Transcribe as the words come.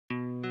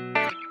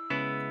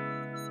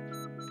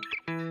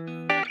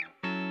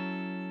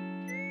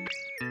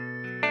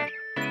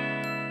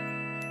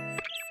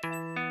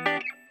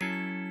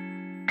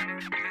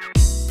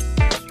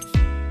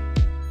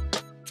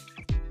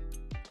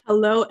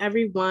Hello,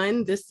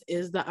 everyone. This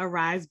is the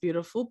Arise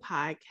Beautiful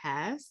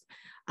podcast.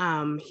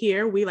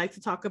 Here, we like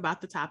to talk about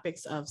the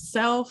topics of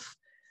self,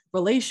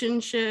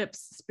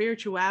 relationships,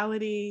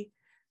 spirituality,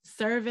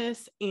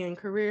 service, and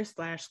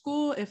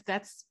career/school, if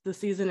that's the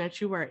season that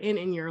you are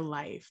in your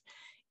life.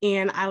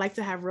 And I like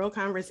to have real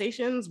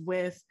conversations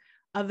with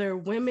other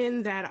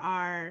women that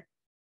are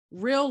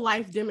real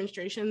life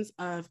demonstrations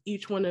of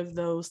each one of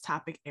those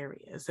topic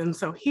areas. And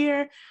so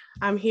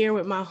I'm here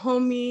with my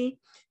homie,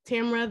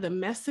 Tamrah, the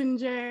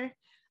messenger.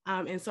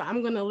 And so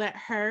I'm going to let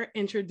her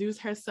introduce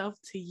herself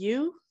to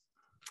you.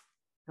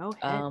 Go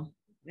ahead.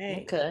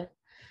 Okay.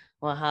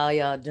 Well, how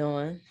y'all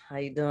doing? How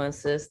you doing,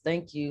 sis?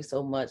 Thank you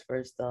so much,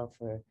 first off,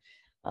 for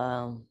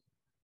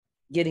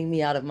getting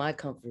me out of my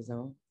comfort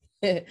zone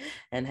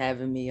and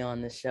having me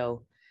on the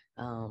show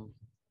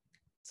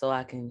so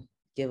I can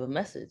give a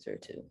message or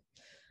two.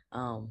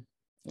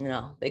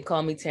 They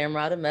call me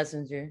Tamrah the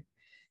messenger.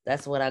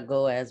 That's what I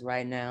go as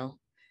right now,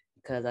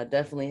 because I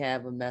definitely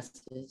have a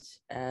message,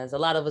 as a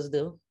lot of us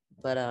do.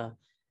 But I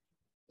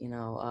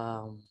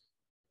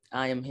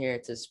am here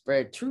to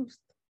spread truth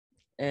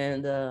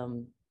and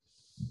the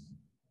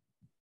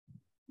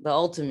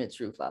ultimate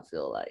truth. I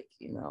feel like,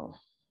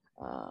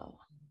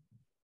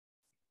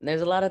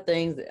 there's a lot of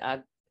things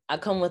that I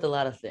come with a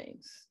lot of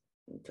things,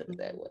 put it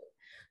that way.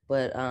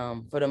 But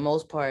for the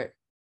most part,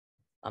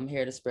 I'm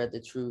here to spread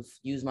the truth,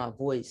 use my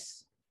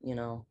voice,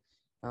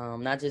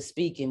 not just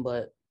speaking,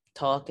 but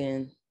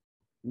talking,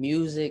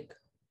 music,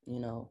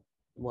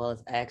 well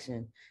as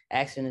action.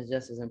 Action is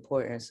just as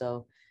important.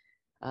 So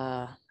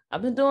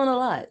I've been doing a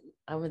lot.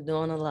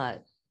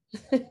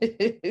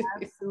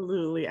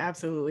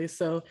 Absolutely.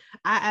 So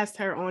I asked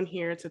her on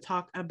here to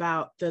talk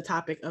about the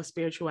topic of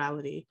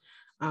spirituality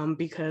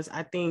because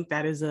I think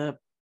that is a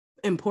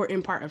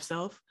important part of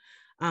self.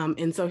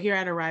 And so here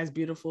at Arise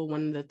Beautiful,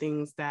 one of the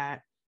things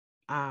that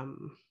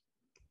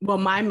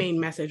my main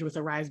message with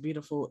Arise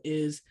Beautiful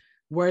is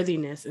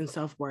worthiness and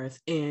self-worth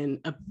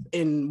in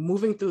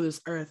moving through this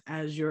earth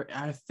as your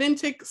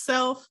authentic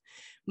self,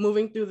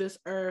 moving through this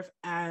earth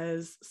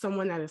as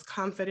someone that is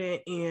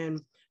confident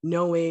in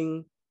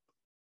knowing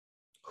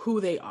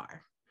who they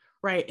are,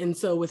 right? And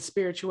so with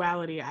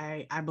spirituality,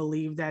 I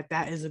believe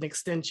that is an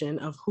extension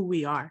of who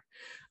we are.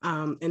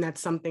 And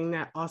that's something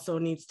that also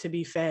needs to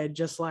be fed,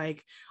 just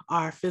like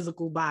our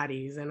physical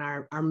bodies and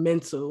our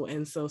mental.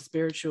 And so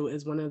spiritual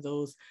is one of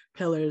those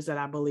pillars that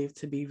I believe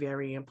to be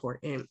very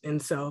important.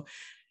 And so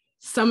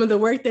some of the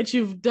work that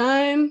you've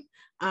done,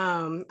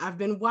 I've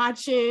been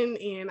watching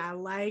and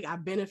I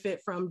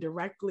benefit from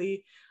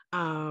directly.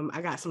 I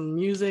got some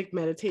music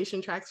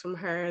meditation tracks from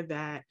her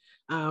that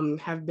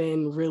have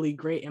been really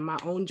great in my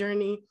own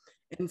journey.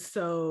 And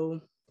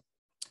so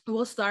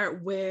we'll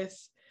start with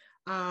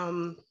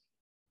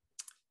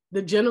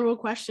the general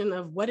question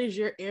of what is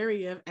your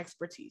area of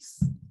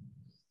expertise?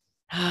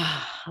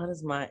 What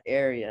is my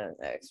area of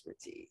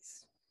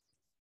expertise?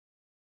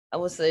 I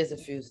would say it's a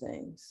few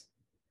things.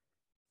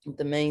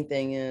 The main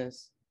thing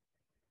is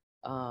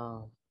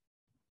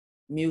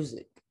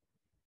music,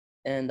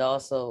 and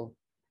also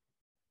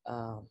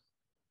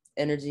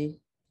energy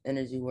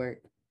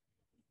work,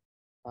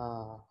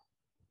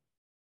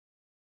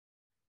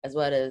 as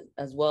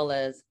well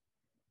as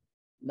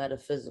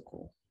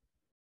metaphysical.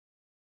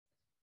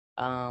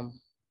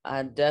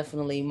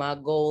 My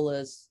goal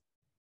is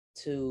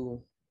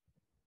to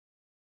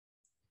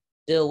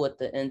deal with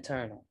the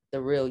internal,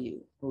 the real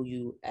you, who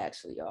you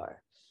actually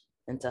are,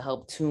 and to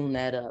help tune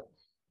that up.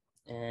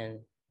 And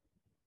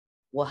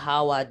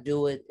how I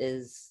do it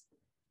is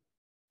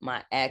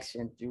my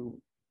action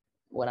through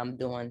what I'm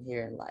doing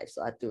here in life.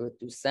 So I do it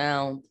through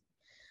sound,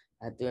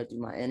 I do it through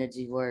my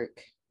energy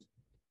work,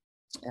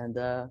 and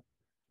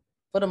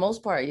for the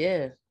most part,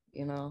 and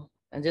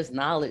just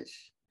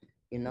knowledge,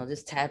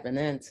 just tapping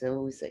into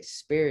what we say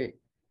spirit,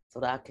 so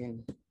that I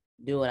can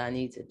do what I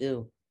need to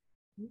do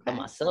for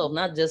myself,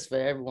 not just for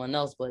everyone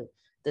else, but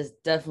this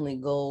definitely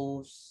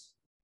goes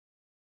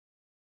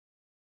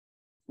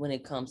when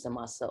it comes to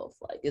myself.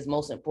 Like, it's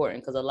most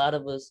important, because a lot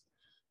of us,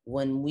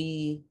 when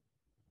we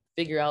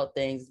figure out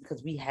things,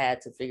 because we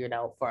had to figure it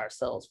out for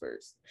ourselves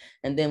first,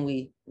 and then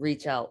we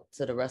reach out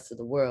to the rest of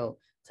the world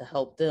to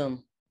help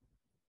them,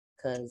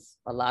 because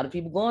a lot of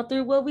people going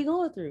through what we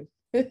going through.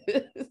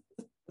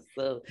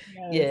 So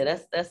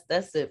yes.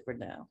 That's it for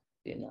now.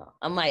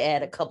 I might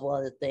add a couple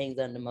other things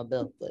under my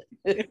belt, but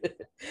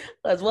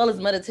as well as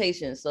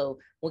meditation. So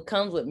what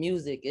comes with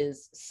music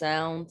is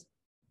sound,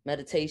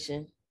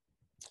 meditation,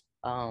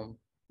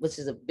 which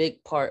is a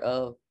big part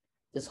of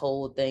this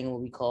whole thing, what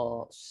we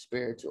call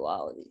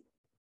spirituality,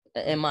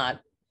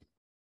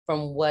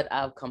 from what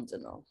I've come to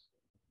know.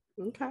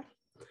 Okay.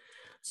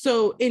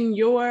 So in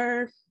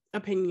your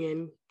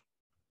opinion,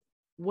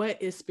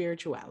 what is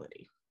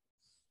spirituality?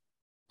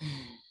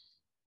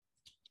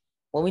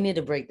 Well, we need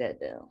to break that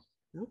down.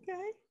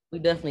 Okay. We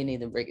definitely need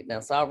to break it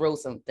down. So I wrote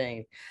some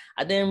things.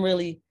 I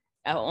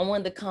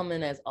wanted to come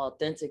in as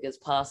authentic as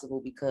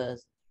possible,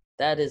 because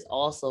that is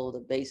also the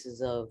basis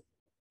of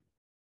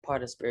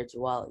part of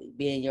spirituality,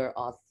 being your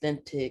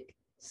authentic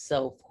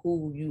self,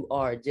 who you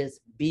are, just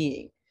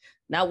being,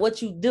 not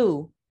what you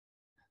do,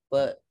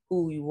 but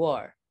who you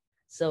are.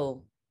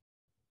 So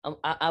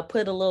I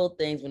put a little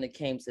things when it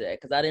came to that,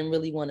 because I didn't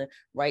really want to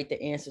write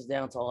the answers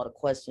down to all the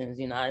questions.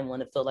 You know, I didn't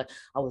want to feel like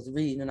I was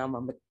reading and I'm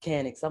a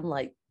mechanic. So I'm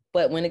like,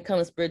 but when it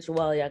comes to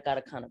spirituality, I got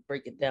to kind of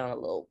break it down a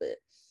little bit.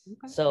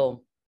 Okay.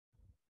 So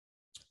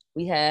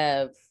we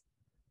have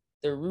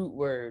the root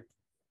word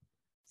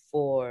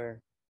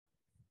for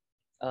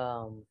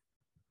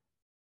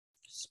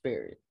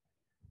spirit.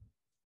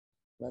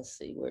 Let's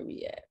see where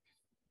we at.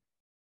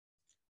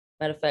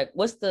 Matter of fact,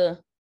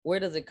 where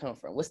does it come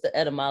from? What's the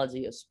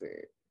etymology of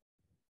spirit?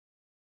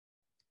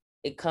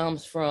 It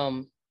comes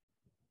from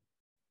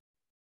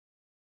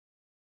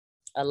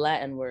a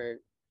Latin word,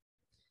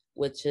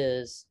 which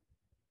is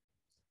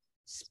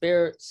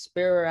spiritus,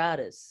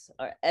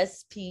 or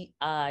spiritus,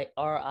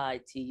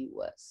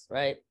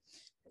 right?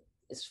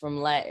 It's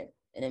from Latin,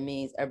 and it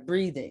means a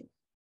breathing,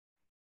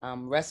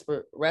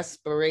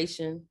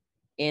 respiration,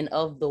 and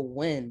of the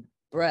wind,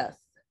 breath,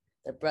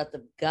 the breath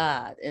of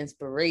God,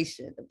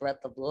 inspiration, the breath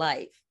of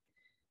life,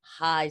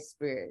 high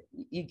spirit.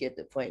 You get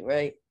the point,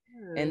 right?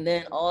 And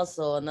then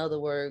also another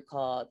word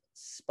called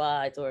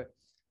spies, or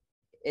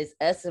it's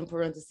S in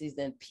parentheses,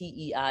 then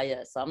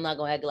PEIS. So I'm not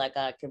gonna act like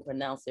I can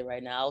pronounce it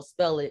right now. I'll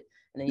spell it,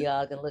 and then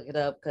y'all can look it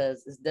up,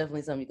 because it's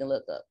definitely something you can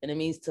look up. And it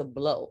means to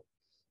blow,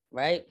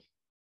 right?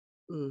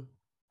 Let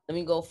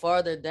me go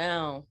farther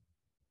down.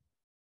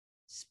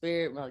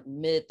 Spirit, like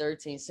mid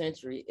 13th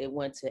century, it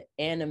went to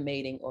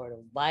animating, or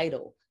the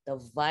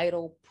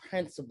vital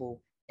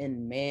principle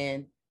in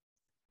man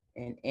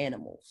and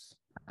animals,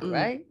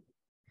 right?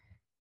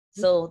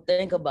 So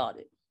think about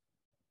it.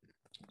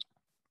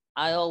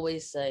 I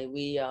always say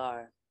we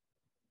are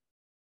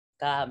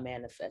God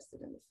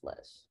manifested in the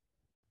flesh.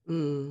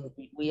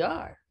 We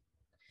are.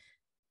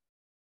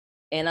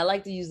 And I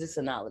like to use this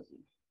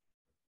analogy.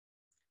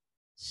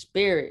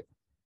 Spirit,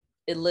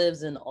 it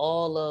lives in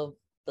all of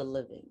the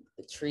living,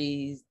 the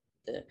trees,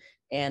 the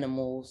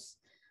animals,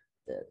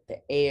 the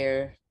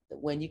air,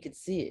 when you can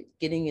see it,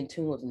 getting in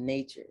tune with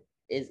nature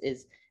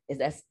is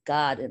that's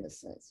God in a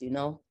sense, you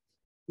know?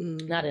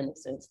 Not in a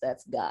sense,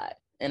 that's God.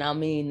 And I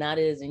mean, not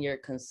as in your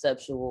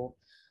conceptual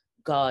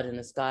God in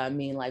the sky. I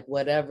mean, like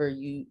whatever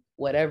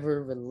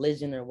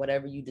religion or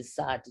whatever you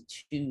decide to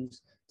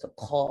choose to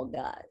call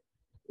God.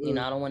 You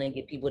know, I don't want to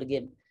get people to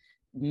get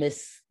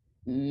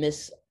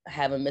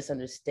have a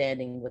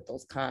misunderstanding with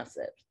those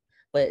concepts,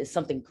 but it's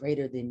something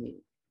greater than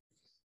you.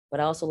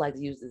 But I also like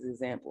to use this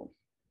example.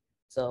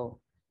 So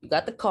you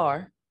got the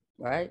car,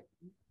 right?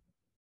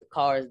 The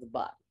car is the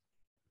body.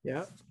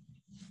 Yeah.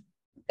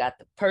 You got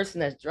the person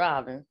that's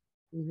driving.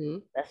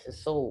 That's the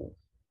soul.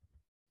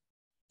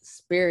 The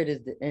spirit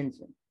is the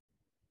engine.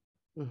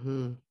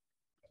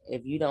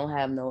 If you don't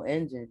have no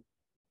engine,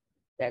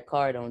 that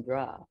car don't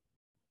drive.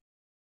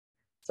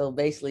 So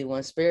basically,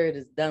 when spirit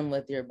is done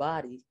with your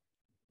body,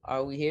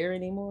 are we here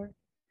anymore?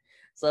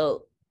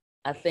 So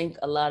I think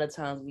a lot of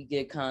times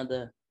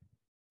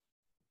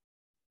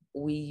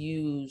we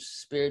use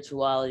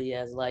spirituality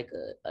as like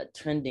a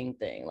trending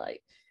thing.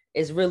 Like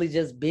it's really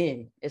just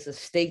being. It's a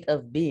state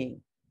of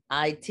being.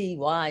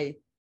 ITY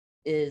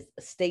is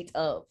a state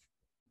of.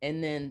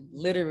 And then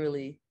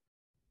literally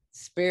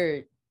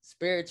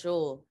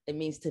spiritual, it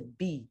means to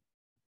be.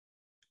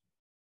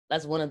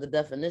 That's one of the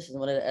definitions,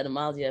 one of the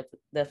etymology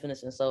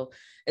definitions. So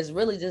it's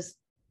really just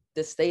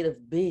the state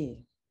of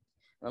being.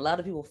 And a lot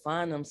of people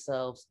find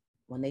themselves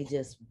when they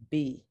just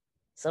be.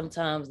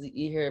 Sometimes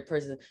you hear a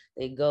person,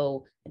 they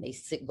go and they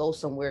go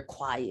somewhere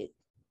quiet,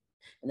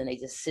 and then they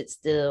just sit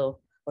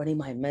still, or they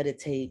might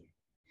meditate.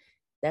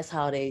 That's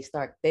how they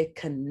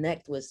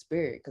connect with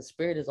spirit, because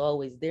spirit is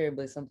always there,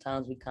 but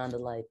sometimes we kind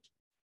of like,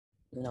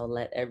 you know,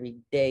 let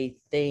everyday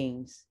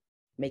things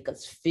make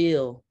us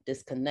feel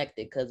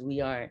disconnected, because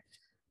we aren't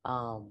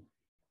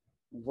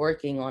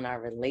working on our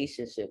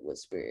relationship with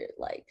spirit.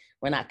 Like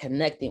we're not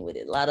connecting with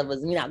it. A lot of us,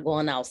 we're not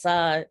going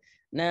outside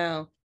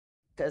now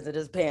because of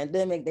this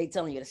pandemic. They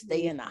telling you to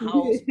stay in the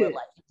house, but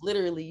like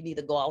literally you need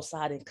to go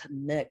outside and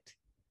connect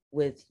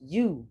with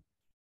you.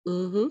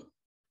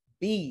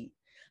 Be.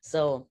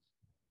 So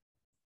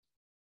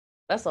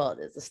that's all it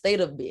is, a state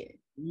of being.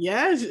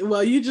 Yes,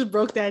 well, you just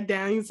broke that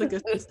down. You took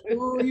us to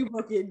school. You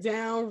broke it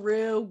down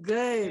real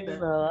good. You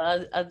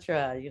know, I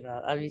try. You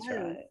know, I be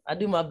trying. I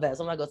do my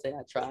best. I'm not gonna say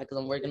I try because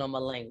I'm working on my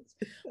language,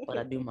 but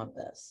I do my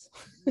best.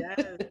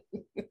 Yes.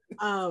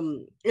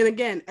 And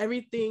again,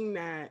 everything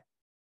that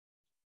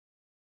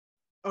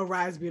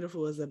Arise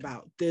Beautiful is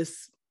about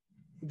this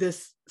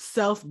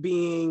self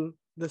being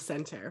the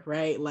center,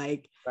 right?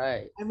 Like,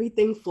 right.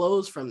 Everything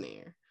flows from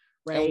there,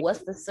 right? And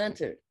what's the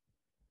center?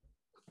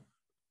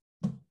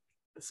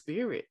 The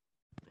spirit,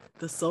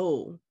 the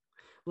soul.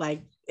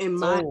 Like in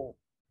soul.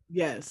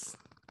 Yes.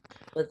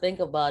 But think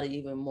about it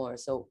even more.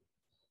 So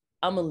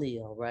I'm a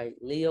Leo, right?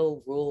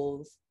 Leo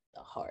rules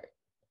the heart.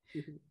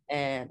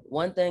 And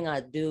one thing I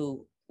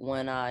do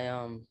when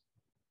I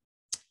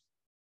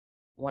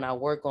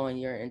work on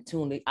your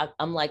tuning,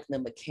 I'm like the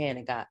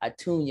mechanic. I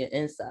tune your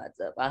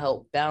insides up. I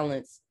help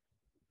balance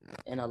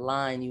and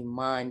align you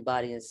mind,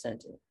 body, and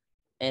center.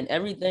 And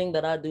everything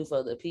that I do for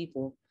other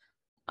people,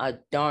 I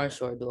darn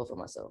sure do it for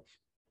myself.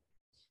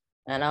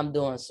 And I'm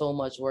doing so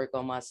much work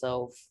on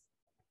myself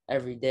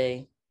every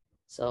day.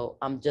 So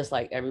I'm just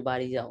like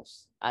everybody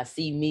else. I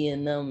see me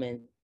in them,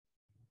 and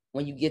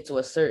when you get to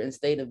a certain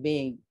state of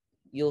being,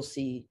 you'll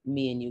see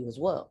me in you as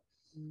well.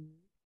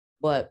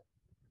 But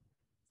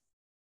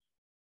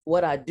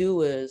what I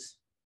do is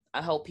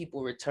I help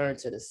people return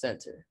to the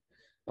center.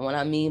 And what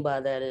I mean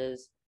by that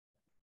is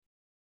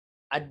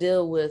I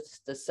deal with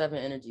the 7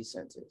 energy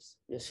centers,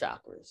 your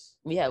chakras.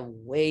 We have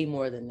way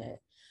more than that,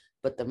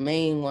 but the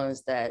main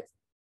ones that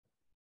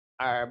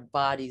our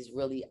bodies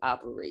really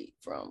operate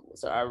from,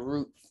 so our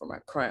root from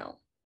our crown.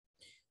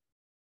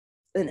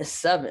 And it's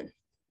 7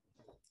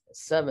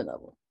 of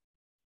them.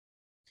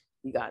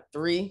 You got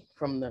 3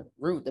 from the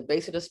root, the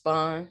base of the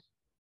spine.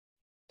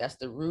 That's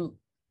the root.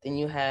 Then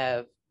you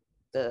have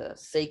the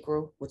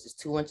sacral, which is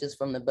 2 inches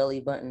from the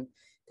belly button.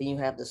 Then you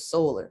have the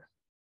solar,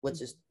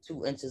 which is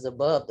 2 inches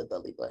above the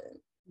belly button.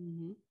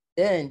 Mm-hmm.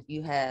 Then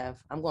you have,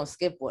 I'm going to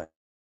skip one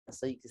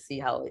so you can see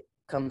how it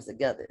comes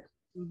together.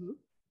 Mm-hmm.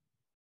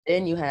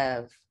 Then you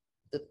have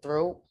the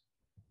throat,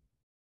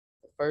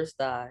 the first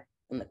eye,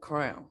 and the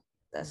crown.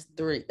 That's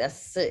 3. That's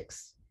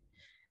 6.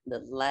 The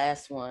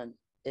last one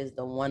is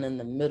the one in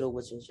the middle,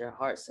 which is your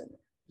heart center.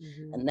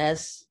 Mm-hmm. And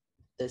that's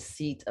the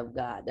seat of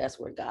God. That's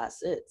where God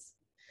sits.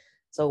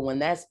 So when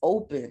that's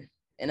open,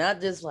 and not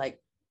just like,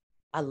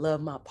 I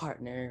love my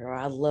partner or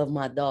I love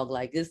my dog,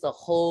 like it's a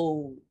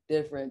whole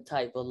different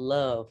type of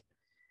love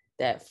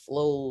that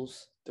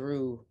flows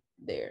through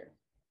there.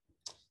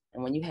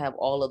 And when you have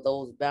all of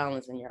those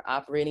balance and you're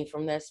operating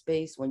from that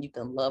space, when you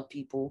can love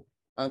people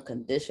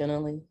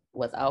unconditionally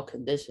without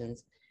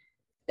conditions,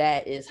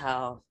 that is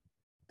how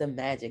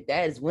that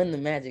is when the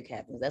magic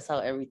happens. That's how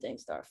everything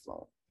starts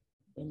flowing.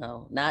 You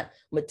know, not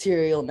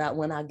material, not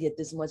when I get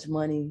this much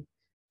money,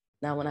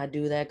 not when I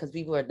do that, because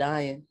people are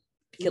dying,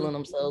 killing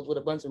themselves with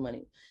a bunch of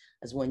money.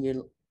 That's when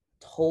you're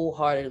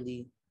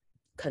wholeheartedly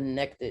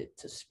connected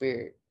to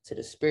spirit, to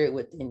the spirit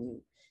within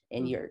you.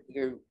 And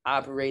you're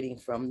operating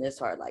from this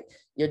heart. Like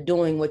you're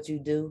doing what you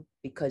do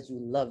because you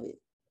love it.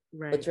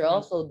 Right. But you're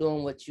also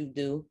doing what you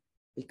do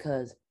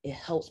because it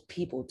helps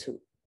people too.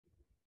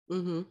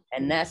 Mm-hmm.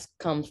 And that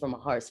comes from a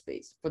heart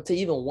space. For to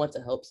even want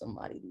to help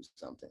somebody do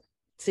something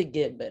to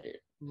get better.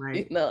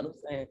 Right. You know what I'm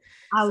saying?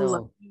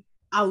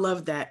 I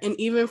love that. And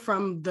even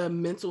from the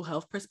mental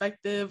health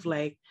perspective,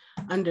 like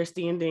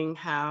understanding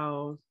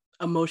how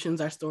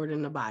emotions are stored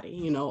in the body,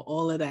 you know,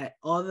 all of that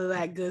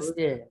good stuff.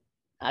 Yeah.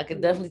 I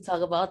could definitely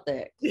talk about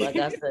that. Like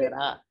I said,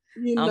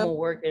 I'm a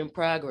work in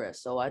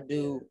progress. So I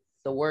do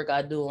the work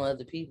I do on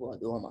other people, I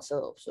do on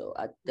myself. So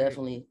I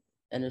definitely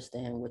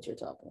understand what you're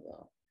talking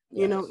about.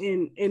 Yes. You know,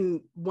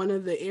 in one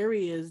of the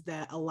areas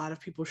that a lot of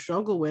people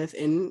struggle with,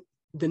 and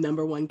the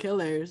number one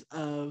killers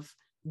of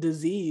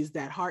disease,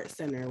 that heart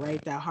center,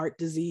 right? That heart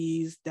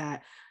disease,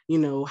 that, you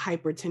know,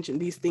 hypertension,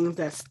 these things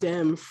that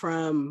stem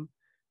from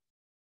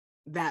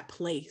that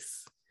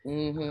place.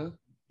 Mm-hmm.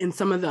 And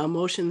some of the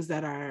emotions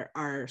that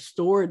are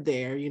stored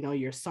there, you know,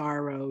 your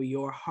sorrow,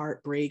 your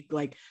heartbreak,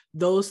 like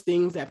those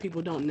things that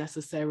people don't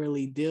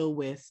necessarily deal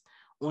with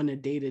on a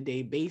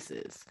day-to-day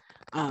basis,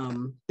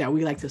 that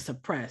we like to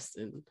suppress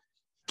and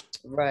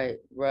right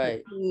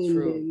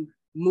true,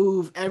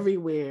 move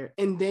everywhere,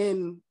 and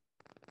then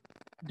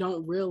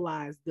don't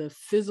realize the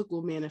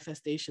physical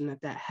manifestation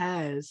that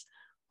has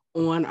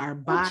on our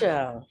body.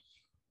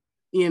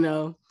 You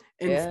know,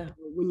 and so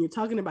when you're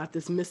talking about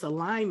this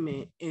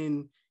misalignment,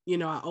 and you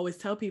know, I always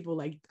tell people,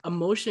 like,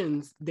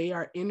 emotions, they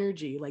are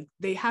energy, like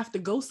they have to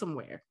go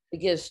somewhere. They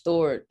get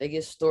stored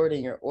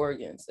in your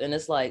organs. And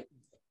it's like,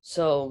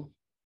 so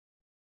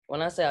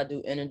when I say I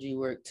do energy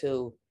work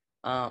too,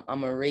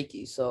 I'm a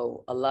Reiki.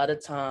 So not a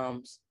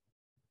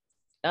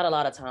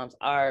lot of times,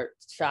 our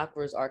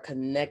chakras are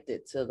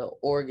connected to the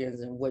organs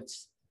in which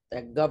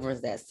that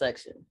governs that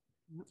section.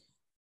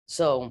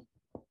 So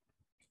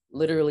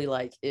literally,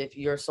 like if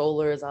your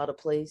solar is out of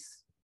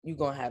place, you're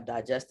going to have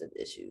digestive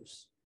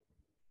issues.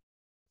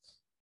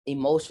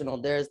 Emotional,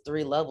 there's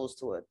 3 levels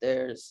to it.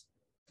 There's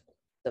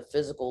the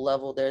physical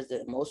level, there's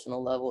the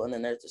emotional level, and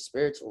then there's the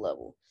spiritual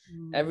level.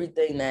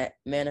 Everything that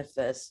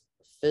manifests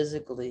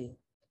physically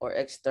or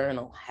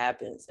external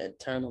happens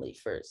internally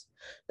first.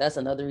 That's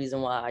another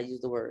reason why I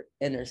use the word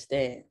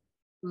understand,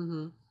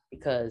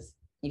 because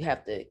you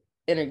have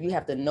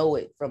to know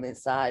it from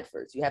inside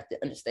first. You have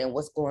to understand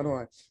what's going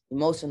on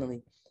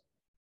emotionally.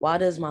 Why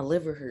does my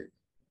liver hurt?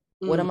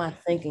 What am I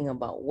thinking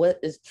about? What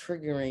is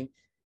triggering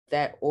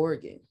that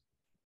organ?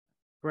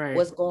 Right.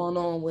 What's going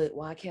on with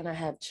why can't I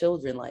have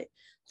children? Like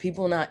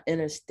people not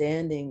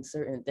understanding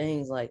certain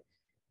things, like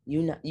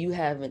you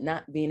haven't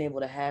not being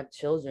able to have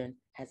children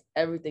has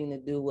everything to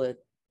do with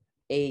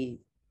I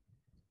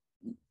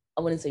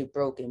wouldn't say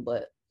broken,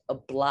 but a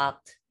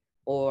blocked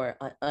or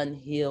an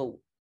unhealed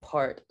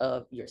part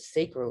of your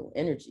sacral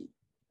energy.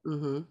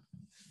 Mm-hmm.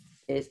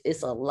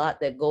 It's a lot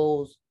that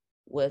goes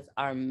with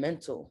our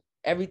mental.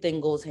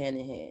 Everything goes hand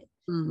in hand.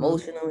 Mm-hmm.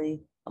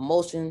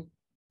 Emotion,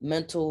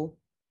 mental,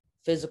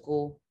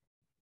 physical,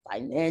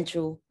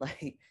 financial,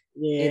 like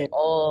Yeah. it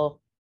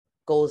all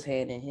goes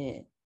hand in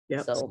hand.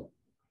 Yep. So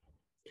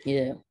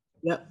yeah.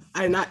 Yep.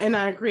 And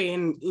I agree.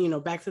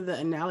 And back to the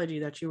analogy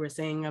that you were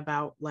saying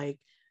about like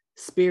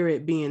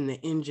spirit being the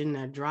engine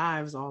that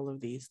drives all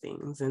of these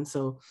things. And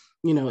so,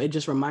 it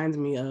just reminds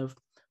me of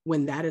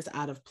when that is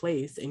out of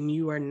place and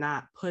you are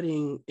not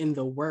putting in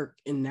the work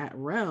in that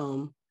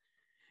realm,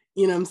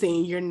 what I'm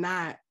saying? You're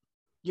not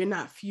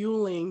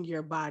fueling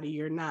your body,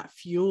 you're not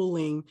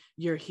fueling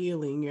your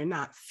healing, you're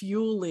not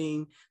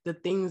fueling the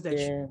things that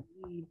you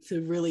need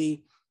to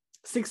really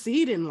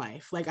succeed in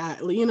life. Like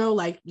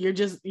like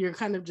you're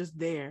kind of just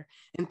there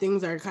and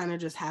things are kind of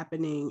just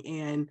happening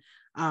and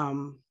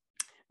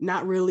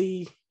not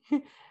really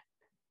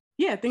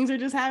yeah, things are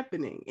just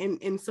happening.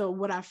 And so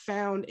what I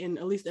found in,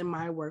 at least in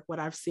my work, what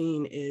I've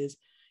seen is,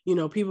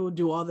 people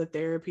do all the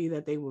therapy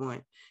that they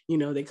want.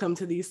 They come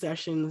to these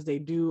sessions, they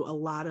do a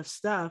lot of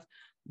stuff,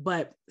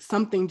 but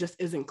something just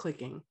isn't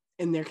clicking.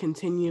 And they're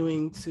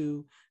continuing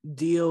to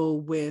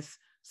deal with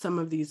some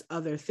of these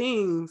other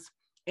things.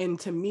 And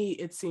to me,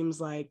 it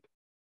seems like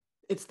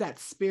it's that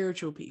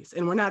spiritual piece.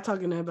 And we're not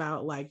talking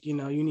about like, you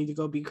need to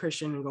go be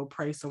Christian and go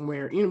pray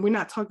somewhere. We're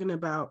not talking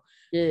about.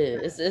 Yeah,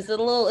 it's a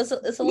little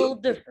different. It's a little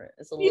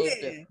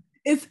different.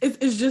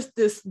 It's just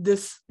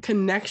this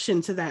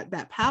connection to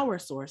that power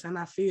source. And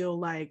I feel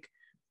like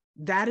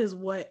that is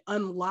what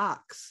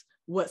unlocks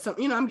what some,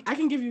 I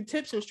can give you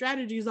tips and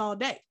strategies all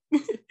day,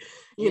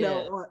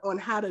 on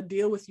how to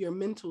deal with your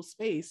mental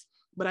space.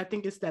 But I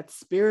think it's that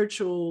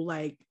spiritual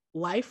like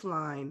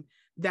lifeline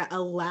that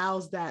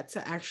allows that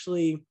to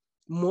actually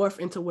morph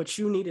into what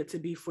you need it to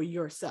be for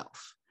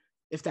yourself,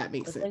 if that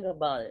makes sense. Think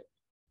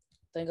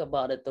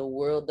about it. The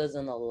world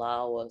doesn't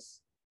allow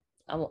us.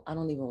 I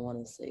don't even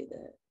want to say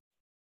that.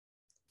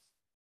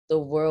 The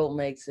world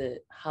makes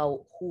it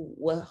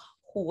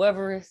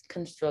whoever has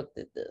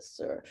constructed this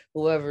or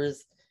whoever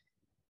is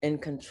in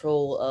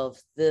control of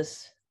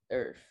this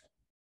earth.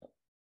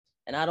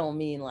 And I don't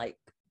mean like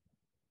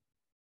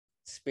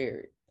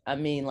spirit. I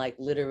mean like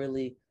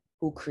literally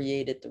who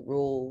created the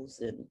rules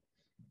and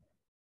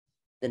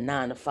the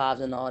 9 to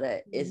 5s and all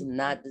that. Is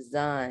not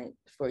designed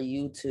for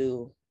you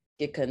to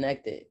get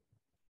connected.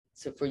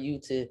 So for you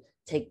to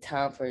take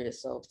time for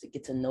yourself, to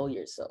get to know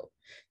yourself,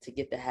 to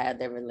get to have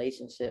that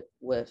relationship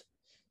with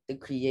the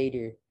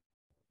creator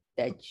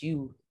that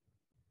you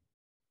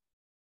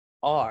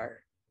are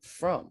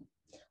from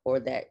or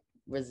that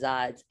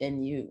resides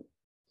in you.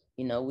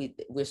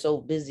 We're so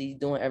busy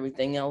doing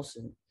everything else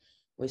and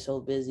we're so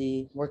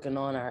busy working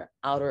on our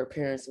outer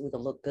appearance so we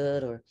can look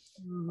good or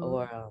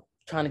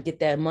trying to get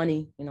that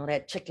money,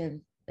 that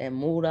chicken, that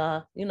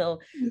moolah,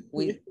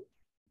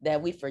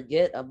 we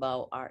forget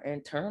about our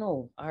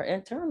internal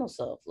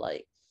self.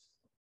 Like,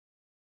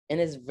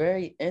 and it's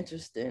very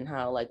interesting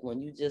how like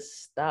when you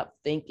just stop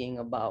thinking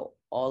about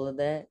all of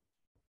that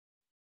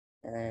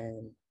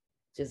and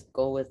just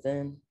go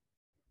within,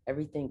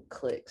 everything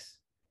clicks.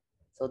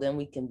 So then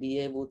we can be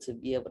able to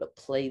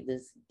play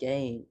this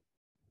game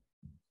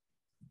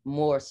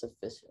more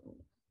sufficiently.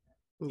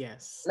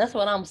 Yes. That's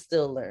what I'm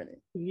still learning.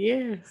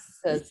 Yes.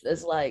 Because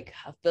it's like,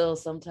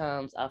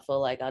 sometimes I feel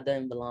like I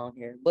didn't belong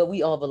here, but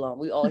we all belong.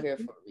 We all here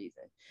for a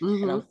reason.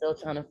 Mm-hmm. And I'm still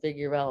trying to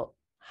figure out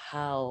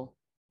how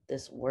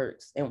this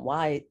works and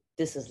why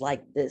this is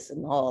like this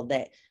and all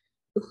that.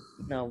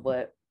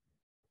 But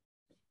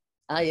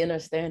I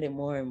understand it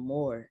more and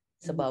more.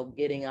 It's about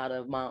getting out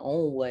of my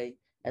own way,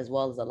 as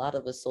well as a lot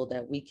of us, so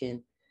that we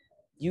can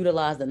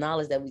utilize the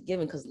knowledge that we're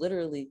given. Because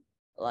literally,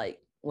 like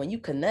when you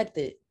connect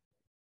it,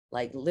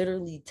 like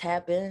literally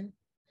tap in,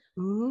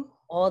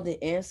 all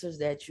the answers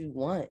that you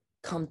want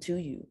come to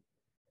you.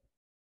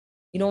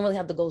 You don't really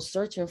have to go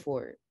searching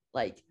for it.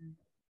 Like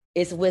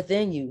it's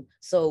within you.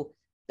 So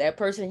that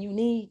person you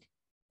need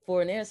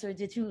for an answer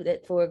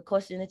for a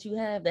question that you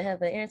have, that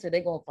have an answer,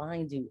 they're gonna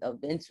find you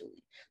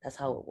eventually. That's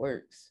how it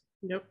works.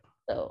 Yep.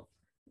 So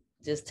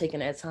just taking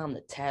that time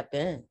to tap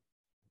in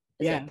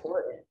is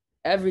important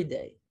every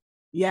day.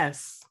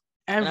 Yes.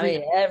 Every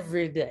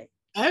day.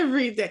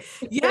 Every day.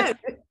 Yes.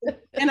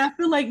 And I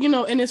feel like,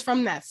 and it's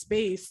from that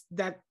space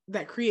that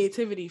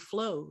creativity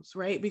flows,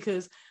 right?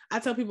 Because I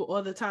tell people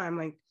all the time,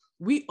 like,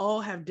 we all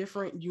have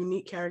different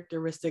unique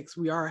characteristics.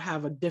 We all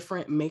have a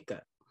different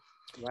makeup.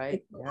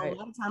 Right. A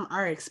lot of time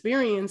our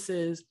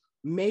experiences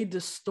may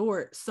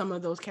distort some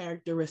of those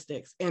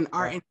characteristics and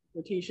our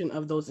interpretation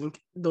of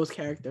those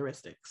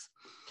characteristics.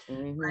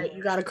 Right?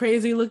 You got a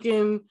crazy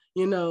looking,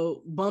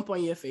 bump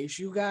on your face.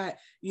 You got,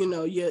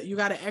 you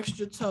got an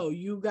extra toe.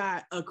 You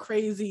got a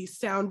crazy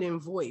sounding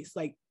voice.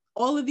 Like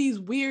all of these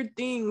weird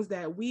things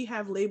that we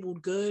have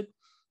labeled good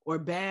or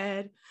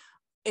bad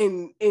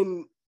in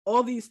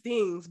all these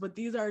things, but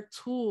these are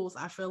tools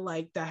I feel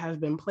like that have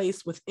been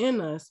placed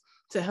within us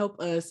to help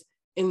us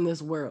in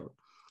this world.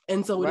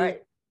 And so it is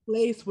a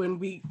place when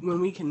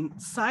we can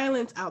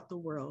silence out the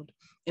world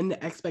and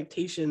the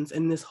expectations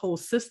and this whole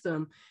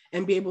system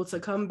and be able to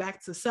come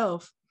back to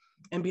self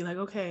and be like,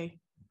 okay,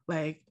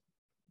 like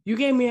you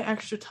gave me an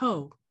extra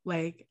toe.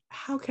 Like,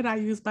 how can I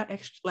use my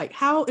extra, like,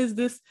 how is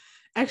this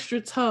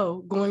extra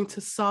toe going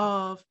to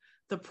solve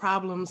the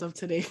problems of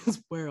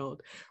today's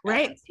world,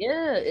 right?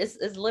 Yeah, it's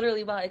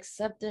literally about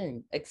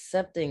accepting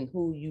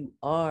who you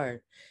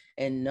are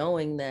and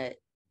knowing that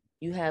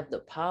you have the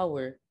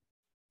power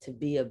to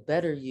be a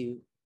better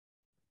you,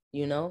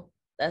 you know?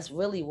 That's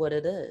really what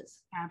it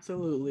is.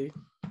 Absolutely.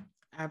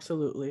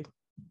 Absolutely.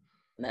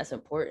 And that's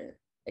important.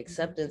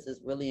 Acceptance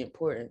is really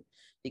important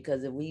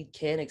because if we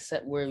can't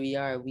accept where we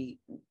are,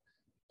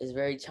 it's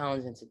very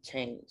challenging to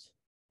change.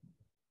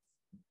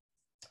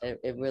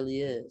 It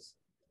really is.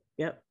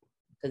 Yep.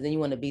 Because then you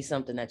want to be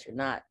something that you're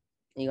not.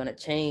 And you're going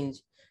to change.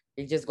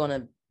 You're just going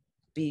to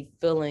be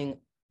filling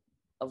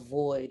a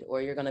void,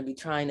 or you're going to be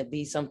trying to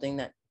be something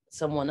that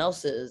someone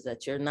else is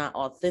that you're not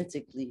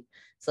authentically.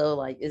 So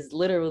like, it's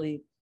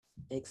literally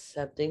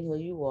accepting who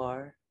you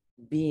are,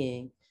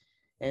 being,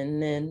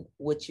 and then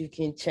what you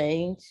can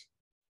change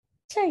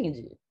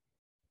it.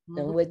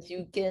 And what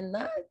you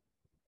cannot,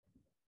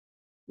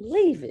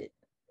 leave it.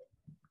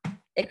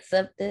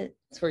 Accept it,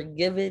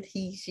 forgive it,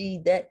 he, she,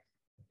 that,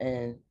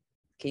 and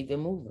keep it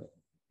moving.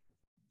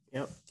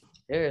 Yep.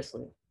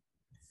 Seriously.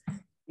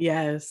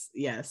 Yes.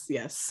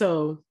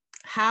 So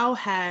how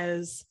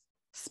has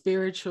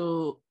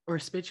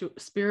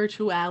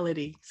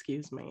spirituality,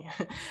 excuse me,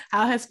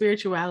 how has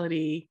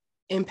spirituality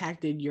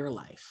impacted your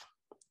life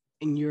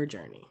and your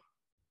journey?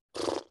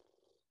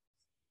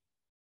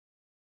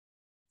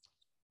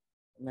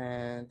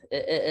 Man,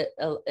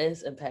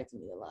 it's impacted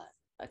me a lot.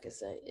 Like I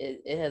say,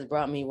 it has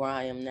brought me where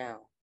I am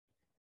now.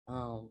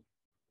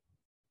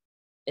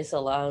 It's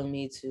allowing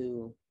me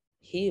to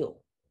heal.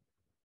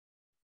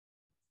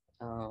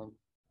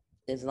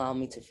 It's allowing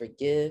me to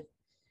forgive,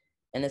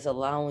 and it's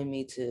allowing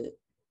me to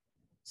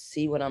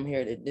see what I'm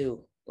here to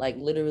do. Like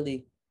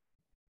literally,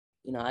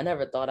 I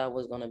never thought I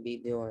was gonna be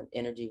doing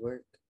energy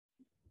work.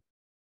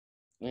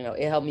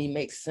 It helped me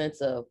make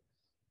sense of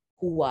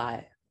who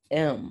I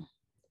am.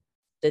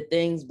 The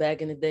things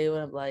back in the day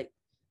when I'm like,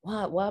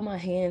 why my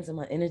hands and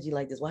my energy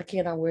like this? Why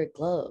can't I wear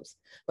gloves?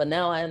 But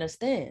now I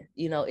understand.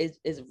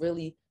 It's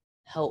really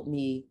helped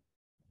me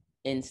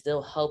and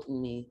still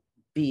helping me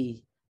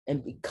be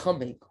and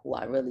becoming who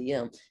I really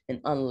am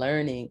and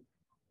unlearning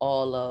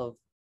all of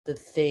the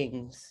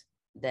things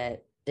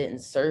that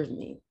didn't serve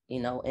me,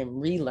 and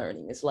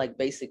relearning. It's like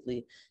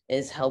basically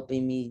it's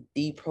helping me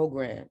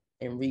deprogram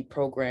and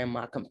reprogram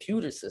my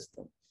computer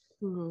system.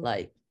 Mm-hmm.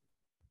 Like,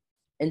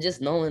 and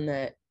just knowing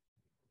that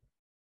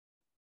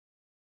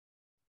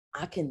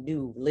I can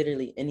do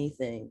literally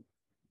anything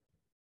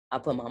I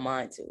put my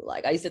mind to.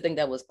 Like, I used to think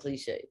that was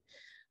cliche,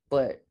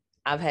 but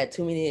I've had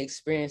too many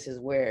experiences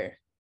where,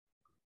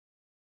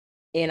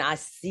 and I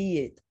see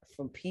it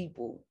from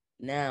people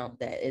now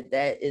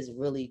that is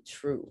really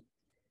true,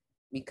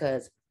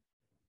 because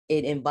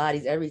it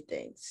embodies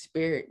everything: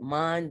 spirit,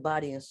 mind,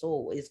 body, and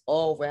soul. It's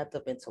all wrapped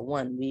up into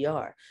one. We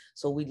are.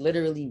 So we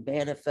literally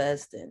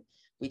manifest and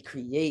we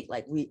create.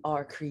 Like, we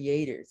are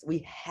creators.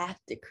 We have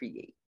to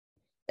create.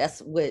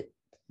 That's what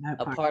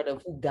a part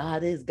of who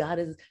God is. God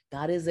is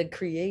a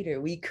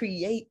creator. We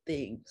create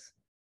things.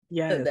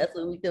 Yes. That's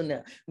what we do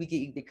now. We can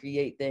either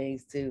create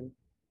things to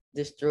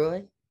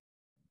destroy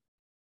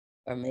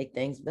or make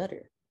things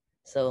better.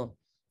 So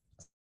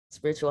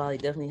spirituality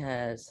definitely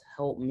has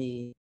helped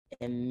me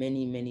in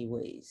many, many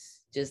ways.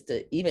 Just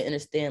to even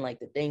understand like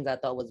the things I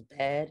thought was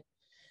bad,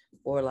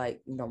 or like,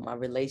 my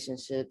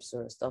relationships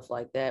or stuff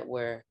like that,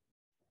 where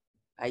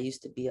I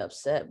used to be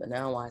upset, but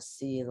now I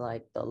see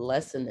like the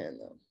lesson in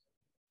them.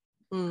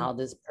 How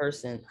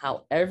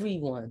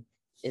everyone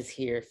is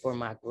here for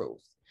my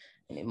growth.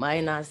 And it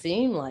might not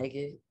seem like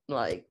it,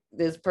 like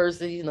this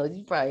person, you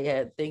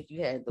probably think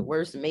you had the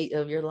worst mate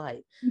of your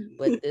life,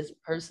 but this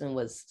person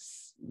was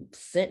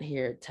sent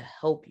here to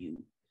help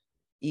you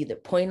either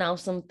point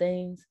out some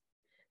things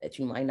that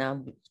you might not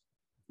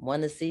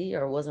want to see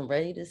or wasn't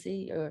ready to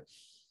see,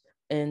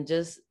 and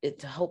just it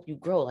to help you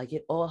grow. Like,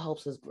 it all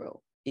helps us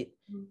grow.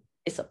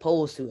 It's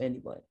opposed to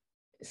anybody.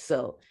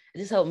 So it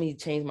just helped me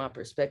change my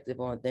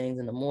perspective on things.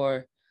 And the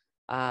more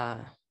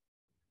I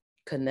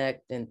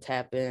connect and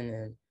tap in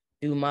and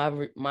do my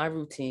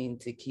routine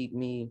to keep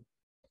me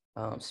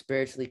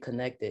spiritually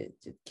connected,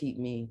 to keep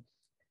me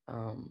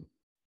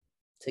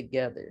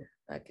together,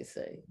 I could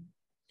say.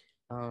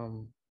 I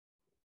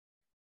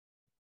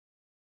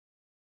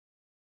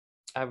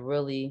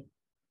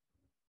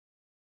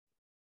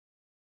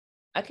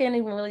can't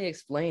even really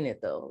explain it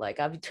though.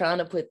 Like, I be trying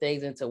to put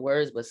things into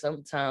words, but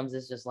sometimes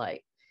it's just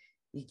like,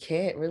 you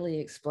can't really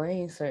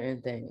explain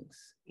certain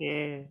things.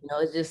 Yeah.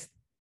 It's just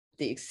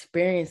the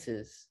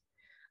experiences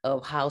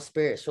of how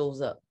spirit shows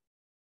up.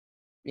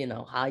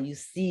 How you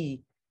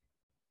see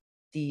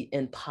the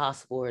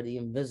impossible or the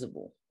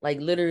invisible. Like,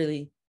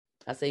 literally,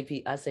 I say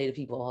to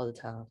people all the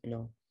time,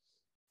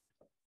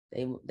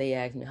 they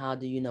ask me, how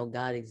do you know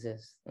God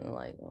exists? And I'm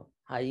like, well,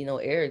 how do you know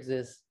air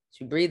exists?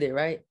 You breathe it,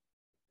 right?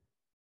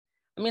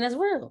 I mean, that's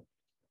real.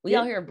 We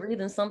out here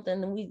breathing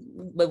something, and we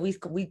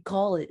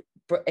call it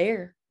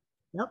air.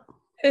 Yep.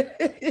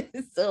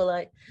 So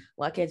like,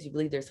 why can't you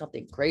believe there's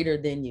something greater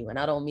than you? And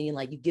I don't mean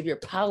like you give your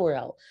power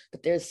out,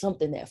 but there's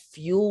something that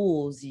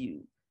fuels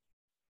you.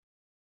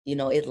 You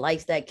know, it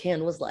lights that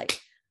candle. It's like,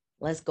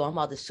 let's go. I'm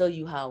about to show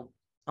you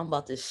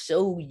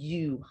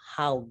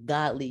how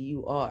godly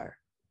you are.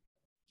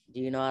 Do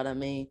you know what I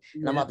mean?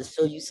 And I'm about to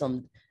show you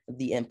some of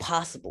the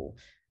impossible.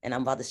 And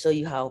I'm about to show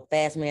you how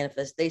fast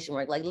manifestation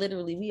works. Like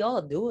literally, we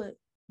all do it.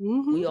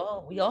 Mm-hmm.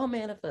 We all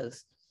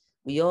manifest.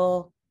 We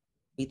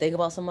think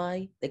about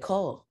somebody, they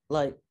call.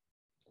 Like,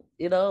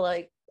 you know,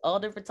 like all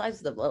different types of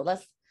stuff. Well,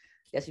 that's, I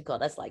guess you call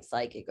that's like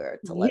psychic or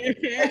telepathy.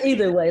 Yeah.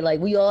 Either way, like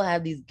we all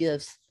have these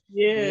gifts.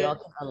 Yeah. We all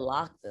can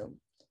unlock them.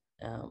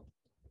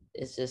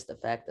 It's just the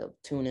fact of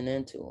tuning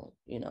into them,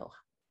 you know.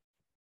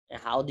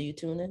 And how do you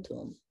tune into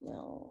them?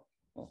 No,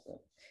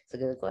 it's a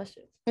good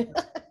question.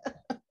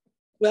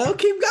 Well,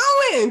 keep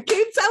going.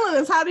 Keep telling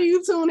us, how do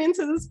you tune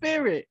into the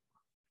spirit?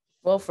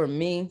 Well, for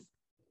me,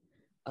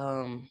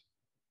 and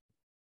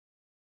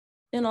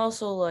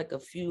also like a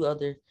few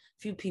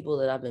people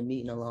that I've been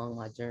meeting along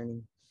my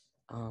journey.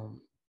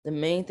 The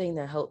main thing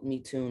that helped me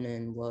tune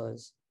in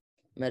was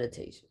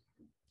meditation.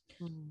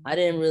 I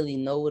didn't really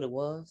know what it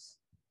was.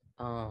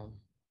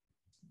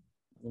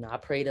 You know, I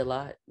prayed a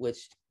lot,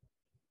 which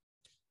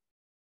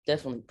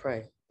definitely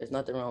pray. There's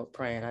nothing wrong with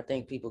praying. I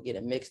think people get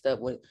it mixed up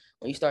when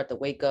you start to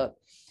wake up,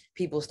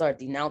 people start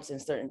denouncing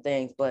certain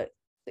things, but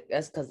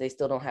that's because they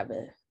still don't have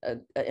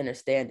an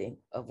understanding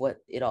of what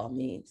it all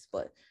means.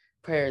 But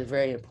prayer is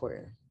very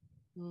important.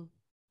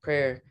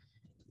 Prayer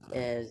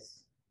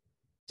is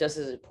just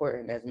as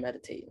important as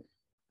meditating.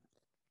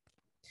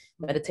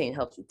 Meditating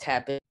helps you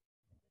tap in.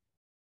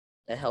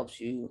 That helps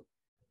you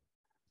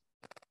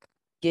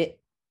get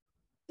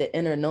the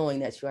inner knowing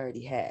that you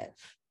already have,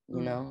 you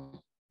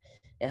know?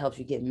 It helps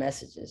you get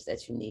messages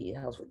that you need. It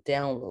helps with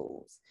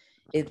downloads.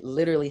 It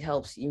literally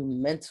helps you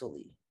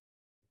mentally.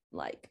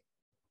 Like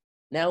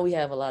now we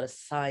have a lot of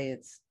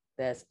science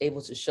that's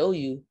able to show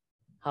you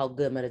how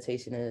good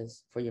meditation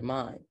is for your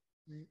mind.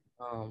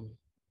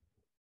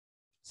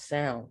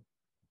 Sound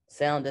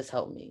has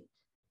helped me.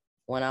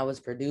 When I was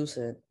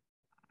producing,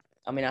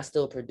 I mean, I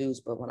still produce,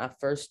 but when I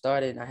first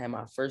started, I had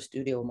my first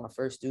studio with my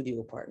first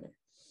studio partner.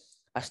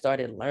 I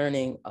started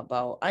learning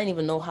about, I didn't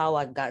even know how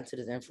I got into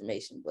this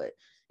information, but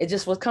it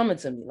just was coming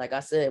to me. Like I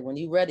said, when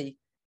you're ready,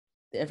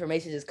 the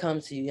information just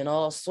comes to you in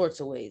all sorts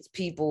of ways.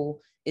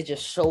 People, it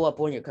just show up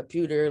on your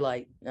computer.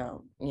 Like,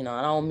 you know,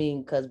 I don't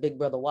mean because Big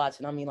Brother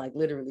watching. I mean, like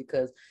literally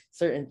because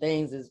certain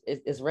things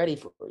is ready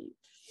for you.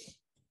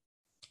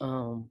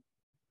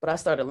 But I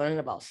started learning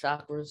about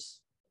chakras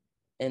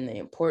and the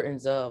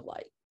importance of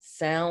like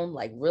sound,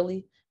 like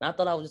really. And I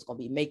thought I was just gonna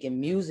be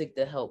making music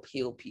to help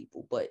heal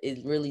people, but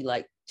it really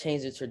like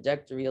changed the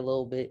trajectory a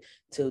little bit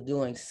to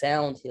doing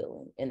sound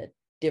healing in a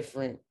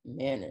different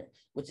manner,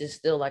 which is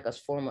still like a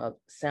form of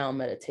sound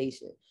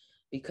meditation.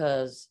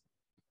 Because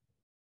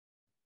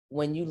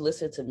when you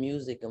listen to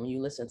music and when you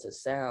listen to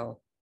sound,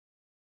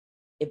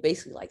 it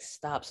basically like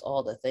stops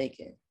all the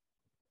thinking.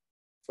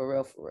 For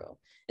real.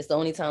 It's the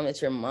only time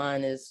that your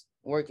mind is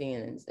working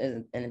in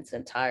its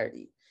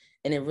entirety.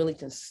 And it really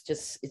just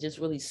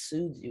really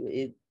soothes you.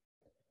 It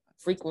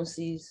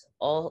frequencies,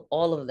 all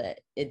of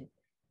that. It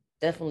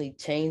definitely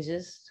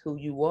changes who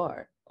you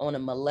are on a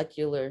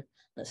molecular,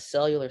 a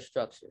cellular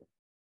structure.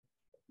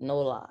 No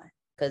lie.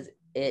 Because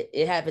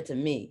it happened to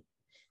me.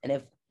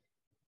 And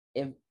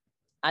if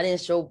I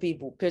didn't show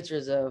people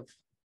pictures of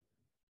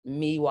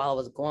me while I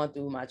was going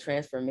through my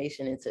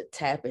transformation into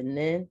tapping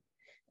in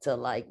to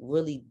like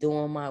really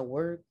doing my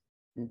work,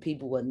 and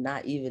people would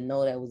not even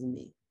know that was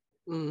me.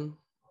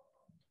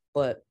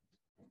 But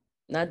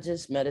not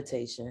just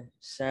meditation,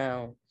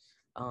 sound,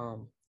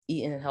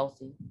 eating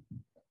healthy,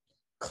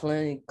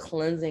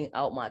 cleansing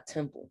out my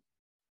temple.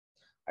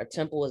 Our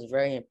temple is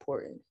very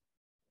important.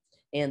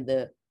 And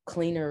the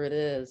cleaner it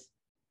is,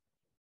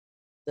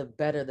 the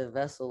better the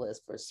vessel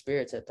is for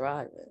spirit to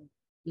thrive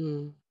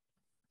in.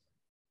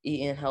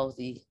 Eating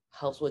healthy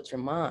helps with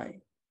your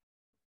mind.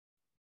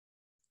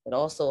 It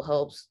also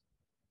helps,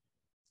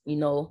 you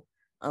know,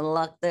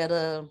 unlock that,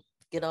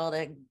 get all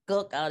that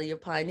gunk out of your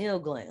pineal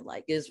gland.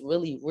 Like it's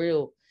really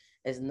real.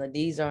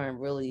 These aren't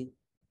really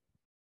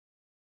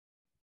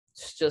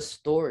just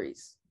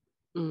stories.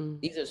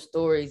 These are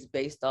stories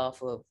based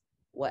off of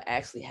what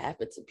actually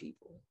happened to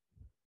people.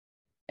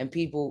 And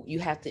people, you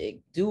have to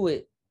do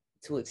it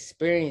to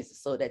experience it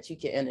so that you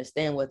can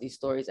understand what these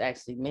stories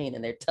actually mean.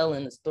 And they're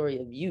telling the story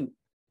of you,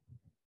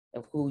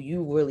 of who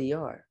you really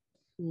are.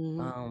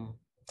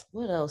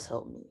 What else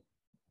helped me?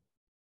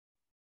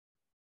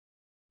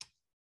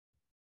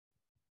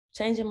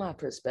 Changing my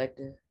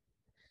perspective,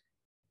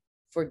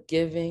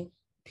 forgiving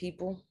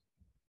people,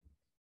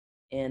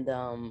 and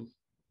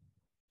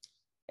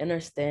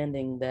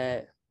understanding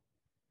that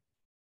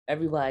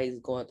everybody's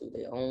going through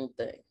their own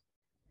thing.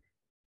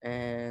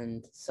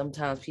 And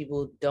sometimes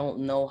people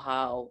don't know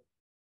how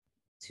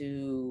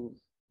to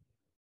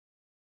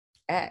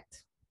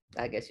act,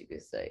 I guess you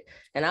could say.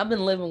 And I've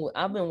been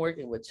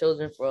working with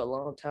children for a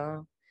long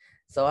time.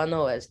 So I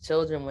know as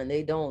children, when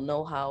they don't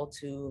know how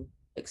to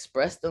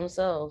express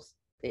themselves,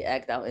 they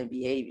act out in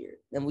behavior.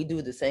 And we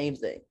do the same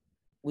thing.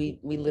 We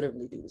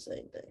literally do the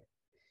same thing.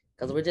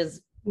 Because we're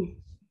just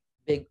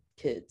big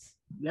kids.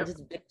 We're Yep.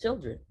 just big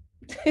children.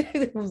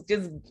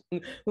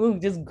 who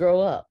just grow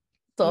up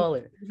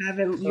taller. You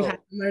haven't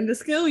learned the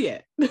skill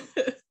yet.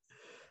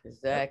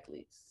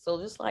 Exactly. So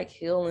just like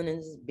healing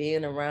and just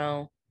being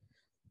around,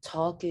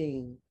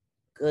 talking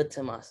good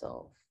to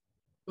myself.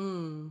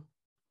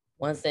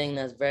 One thing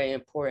that's very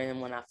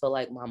important when I feel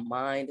like my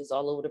mind is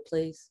all over the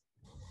place,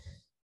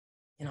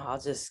 I'll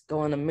just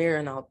go in the mirror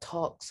and I'll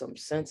talk some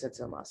sense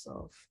into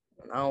myself.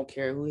 And I don't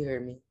care who hear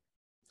me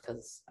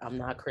because I'm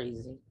not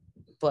crazy.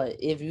 But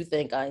if you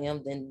think I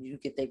am, then you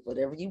can think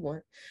whatever you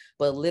want.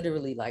 But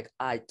literally, like,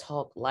 I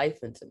talk life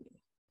into me.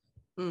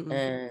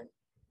 And,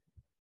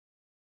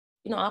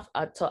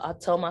 I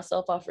tell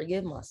myself I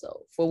forgive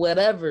myself for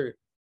whatever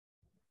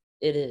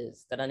it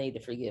is that I need to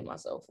forgive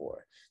myself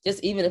for.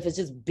 Just even if it's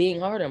just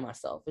being hard on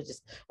myself. It's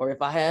just, or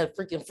if I had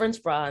freaking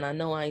French fry and I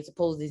know I ain't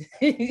supposed to,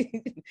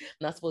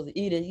 not supposed to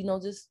eat it,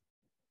 just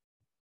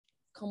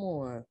come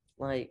on.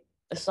 Like,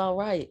 it's all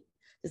right.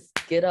 Just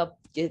get up,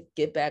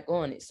 get back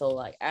on it. So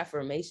like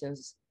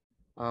affirmations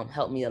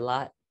help me a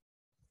lot.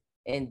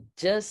 And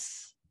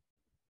just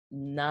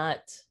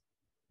not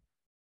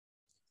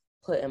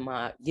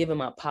giving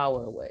my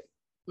power away.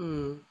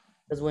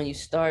 Because when you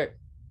start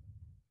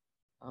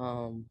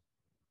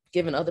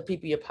giving other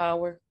people your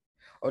power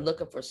or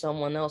looking for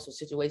someone else or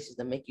situations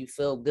that make you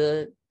feel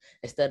good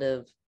instead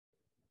of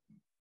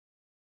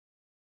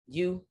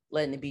you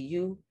letting it be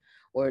you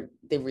or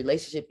the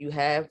relationship you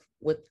have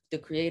with the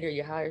creator,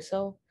 your higher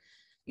self,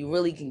 you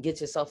really can get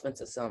yourself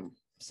into some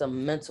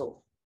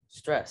mental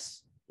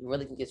stress. You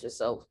really can get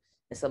yourself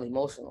in some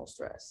emotional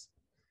stress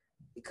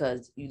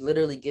because you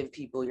literally give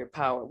people your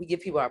power. We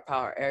give people our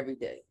power every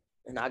day.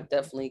 And I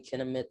definitely can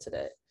admit to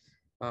that.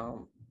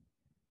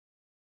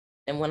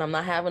 And when I'm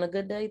not having a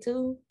good day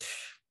too,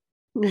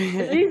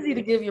 it's easy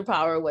to give your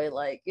power away.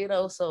 Like,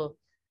 so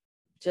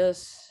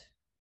just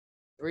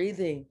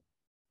breathing.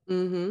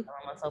 Telling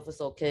myself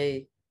it's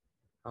okay.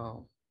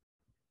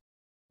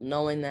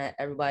 Knowing that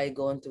everybody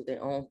going through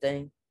their own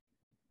thing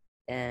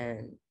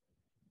and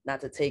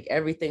not to take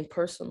everything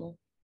personal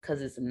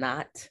because it's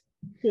not.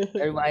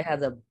 Everybody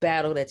has a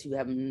battle that you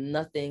have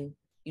nothing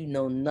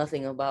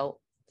about.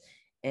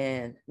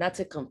 And not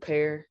to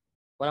compare.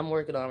 What I'm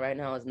working on right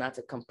now is not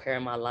to compare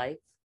my life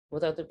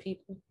with other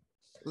people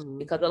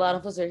because a lot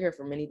of us are here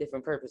for many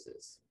different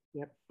purposes.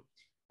 Yep.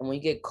 And when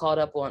you get caught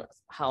up on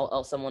how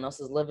else someone else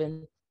is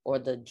living or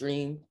the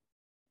dream,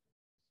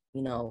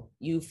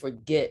 you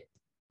forget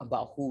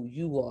about who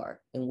you are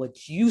and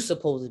what you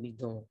supposed to be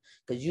doing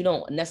because you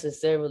don't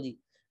necessarily,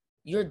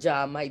 your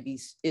job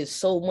is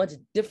so much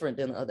different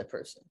than the other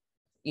person.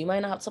 You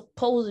might not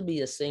supposed to be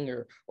a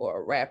singer or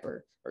a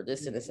rapper or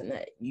this and this and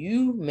that.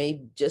 You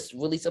may just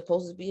really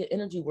supposed to be an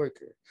energy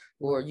worker,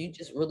 or you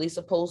just really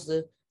supposed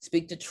to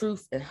speak the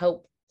truth and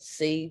help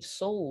save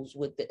souls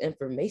with the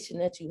information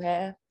that you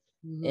have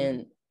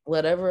and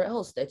whatever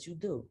else that you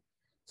do.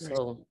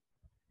 So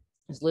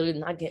it's literally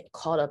not getting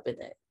caught up in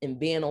that and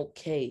being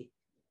okay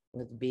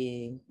with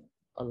being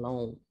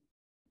alone.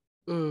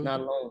 Not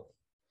alone.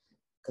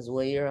 Because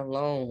when you're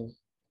alone,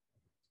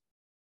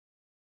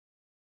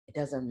 it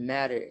doesn't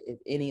matter if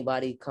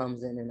anybody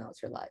comes in and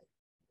out your life.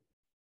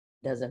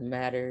 It doesn't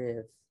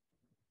matter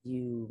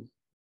if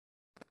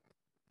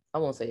I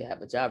won't say you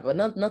have a job, but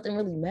nothing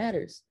really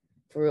matters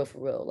for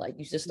real. Like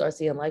you just start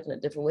seeing life in a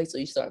different way. So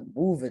you start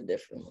moving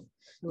differently.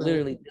 Right.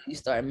 Literally, you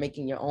start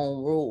making your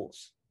own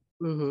rules.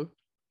 And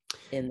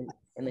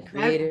the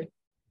creator,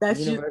 the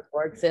universe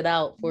works it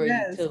out for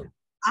you too.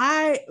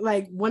 I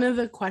like one of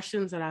the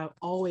questions that I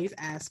always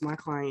ask my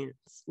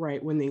clients,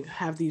 right, when they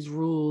have these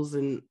rules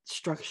and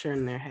structure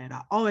in their head,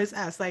 I always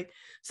ask, like,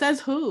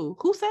 says who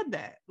said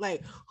that?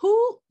 Like,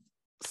 who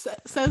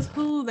says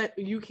who that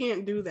you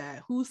can't do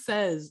that? Who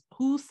said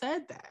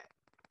that?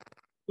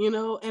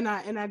 And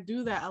I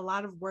do that a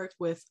lot of work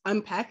with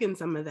unpacking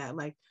some of that,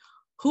 like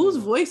whose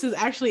voice is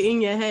actually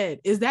in your head?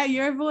 Is that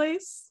your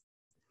voice?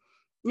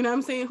 You know what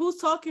I'm saying? Who's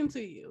talking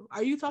to you?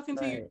 Are you talking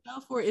to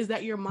yourself, or is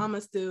that your mama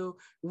still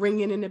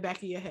ringing in the back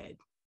of your head?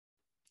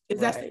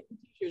 Is that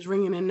teachers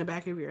ringing in the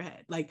back of your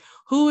head? Like,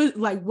 who is,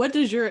 like, what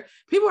does your,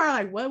 people are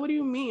like, what do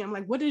you mean? I'm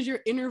like, what does your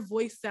inner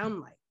voice sound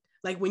like?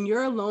 Like when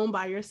you're alone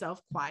by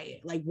yourself,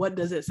 quiet, like, what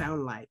does it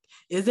sound like?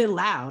 Is it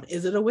loud?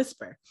 Is it a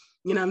whisper?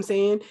 You know what I'm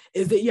saying?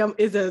 Does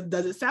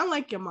it sound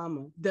like your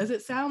mama? Does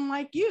it sound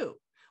like you?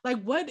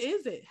 Like, what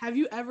is it? Have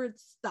you ever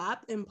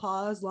stopped and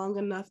paused long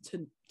enough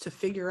to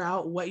figure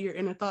out what your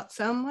inner thoughts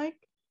sound like?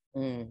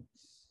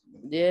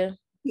 Yeah.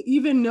 You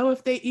even know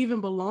if they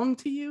even belong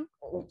to you?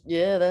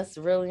 Yeah, that's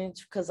really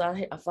interesting because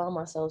I found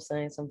myself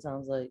saying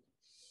sometimes, like,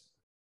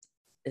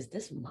 is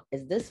this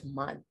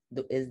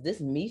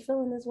me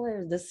feeling this way,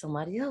 or is this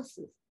somebody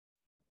else's?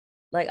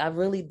 Like, I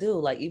really do.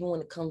 Like, even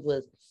when it comes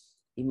with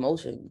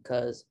emotion,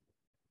 because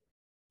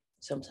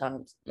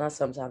not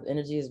sometimes,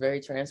 energy is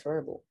very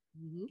transferable.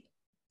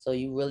 So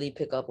you really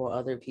pick up on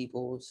other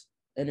people's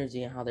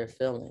energy and how they're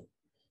feeling.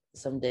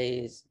 Some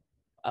days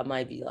I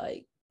might be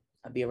like,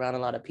 I'd be around a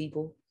lot of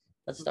people.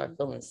 Let's start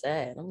feeling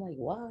sad. I'm like,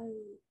 why?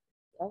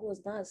 I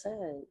was not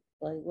sad.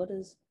 Like, what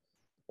is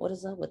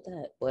up with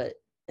that? But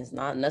it's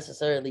not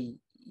necessarily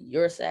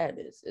your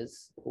sadness.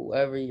 It's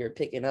whoever you're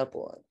picking up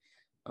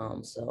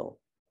on. So,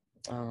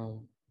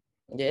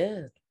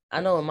 yeah,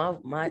 I know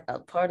my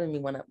part of me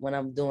when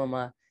I'm doing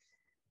my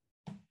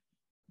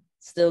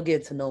still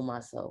get to know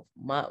myself,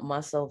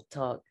 my self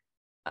talk.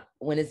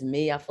 When it's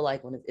me, I feel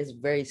like when it's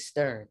very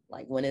stern.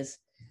 Like when it's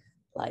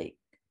like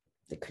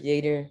the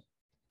creator,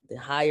 the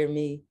higher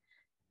me,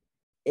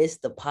 it's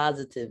the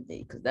positive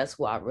me, because that's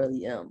who I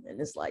really am.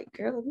 And it's like,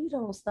 girl, if you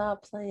don't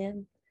stop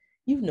playing,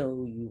 you know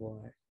who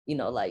you are.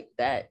 Like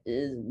that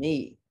is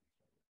me,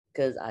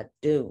 because I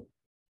do.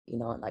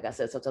 Like I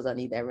said, sometimes I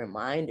need that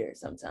reminder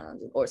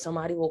sometimes. Or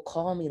somebody will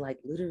call me, like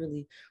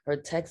literally, or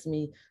text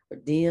me or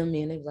DM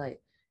me, and they're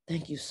like,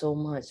 thank you so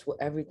much for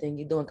everything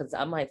you're doing. Because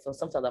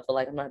sometimes I feel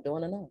like I'm not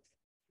doing enough.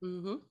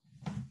 Mm-hmm.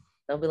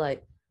 They'll be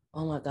like,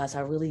 oh my gosh,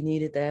 I really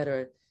needed that.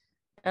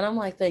 And I'm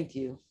like, thank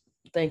you.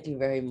 Thank you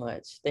very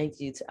much.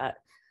 Thank you.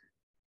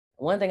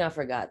 One thing I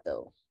forgot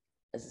though,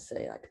 is to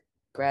say like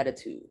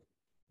gratitude.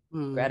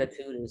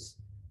 Gratitude is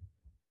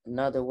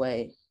another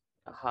way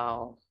of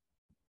how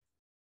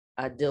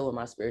I deal with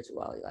my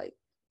spirituality, like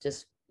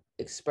just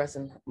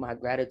expressing my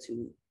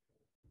gratitude,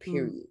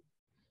 period,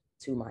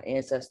 to my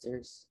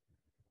ancestors,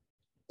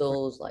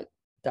 those like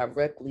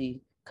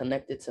directly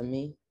connected to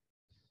me.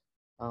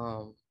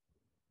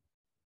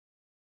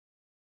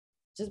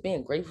 Just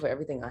being grateful for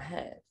everything I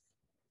have,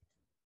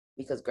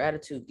 because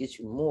gratitude gets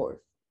you more.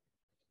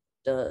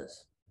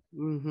 Does.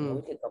 We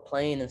can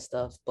complain and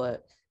stuff,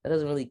 but that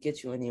doesn't really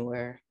get you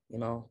anywhere.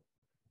 No.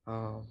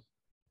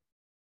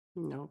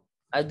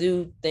 I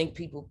do think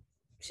people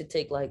should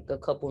take like a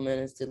couple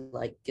minutes to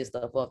like get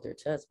stuff off their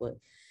chest, but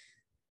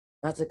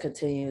not to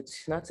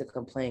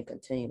complain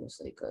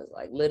continuously, because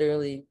like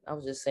literally I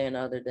was just saying the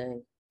other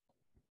day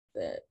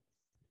that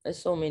there's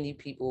so many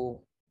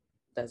people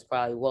that's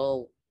probably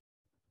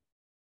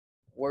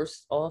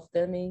worse off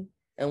than me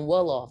and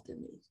well off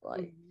than me.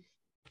 Like,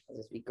 I'll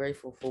just be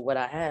grateful for what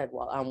I had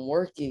while I'm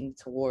working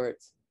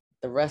towards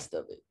the rest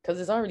of it, because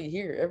it's already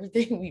here.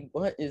 Everything we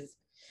want is,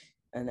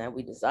 and that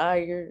we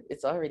desire,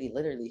 it's already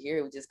literally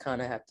here. We just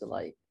kind of have to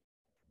like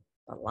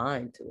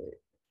align to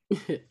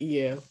it.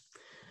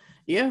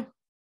 Yeah,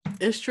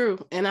 it's true.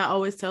 And I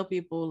always tell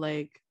people,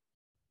 like,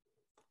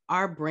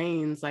 our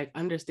brains like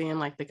understand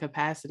like the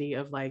capacity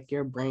of like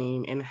your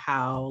brain and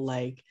how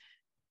like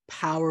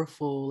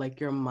powerful like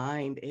your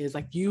mind is.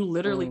 Like you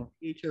literally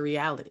create your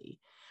reality,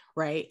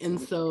 right? And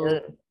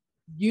so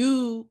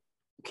you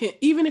can,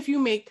 even if you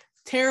make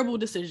terrible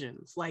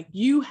decisions, like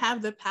you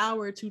have the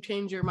power to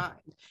change your mind.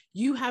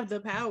 You have the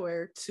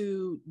power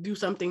to do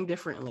something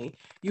differently.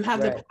 You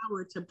have the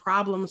power to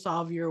problem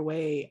solve your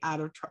way out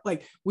of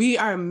like we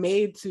are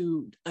made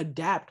to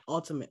adapt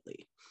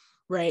ultimately,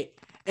 right?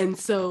 And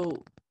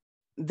so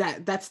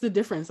that's the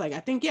difference. Like I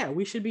think, yeah,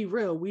 we should be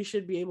real. We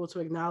should be able to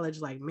acknowledge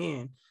like,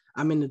 man,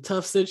 I'm in a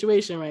tough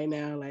situation right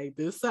now. Like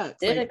this sucks.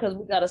 Yeah, because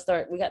we gotta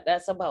start.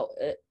 That's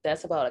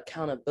about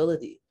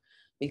accountability,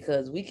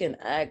 because we can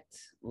act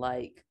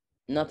like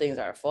nothing's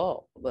our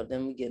fault, but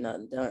then we get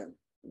nothing done.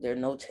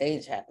 No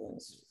change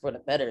happens for the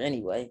better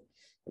anyway.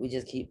 We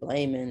just keep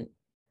blaming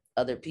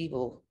other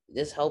people.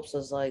 This helps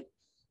us like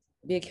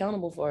be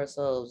accountable for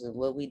ourselves and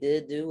what we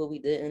did do, what we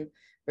didn't.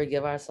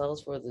 Forgive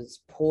ourselves for the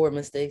poor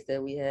mistakes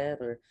that we had,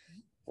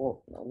 or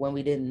when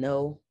we didn't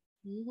know.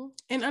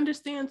 And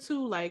understand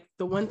too, like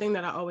the one thing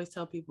that I always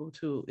tell people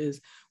too is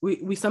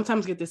we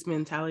sometimes get this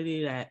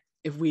mentality that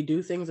if we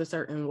do things a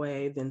certain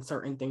way, then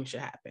certain things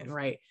should happen,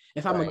 right?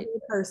 If I'm a good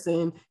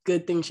person,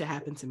 good things should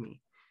happen to me.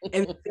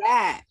 And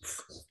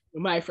that's,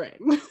 my friend,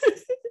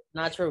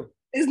 not true.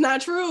 It's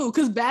not true,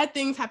 because bad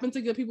things happen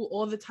to good people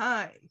all the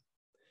time,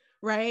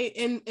 right?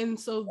 And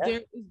so there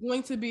is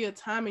going to be a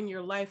time in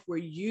your life where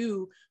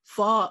you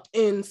fall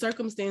in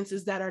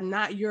circumstances that are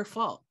not your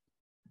fault.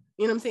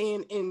 You know what I'm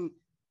saying? And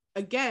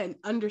again,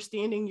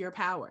 understanding your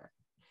power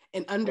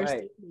and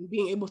understanding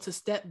being able to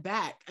step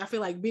back. I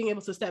feel like being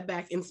able to step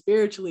back and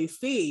spiritually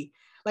see,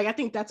 like I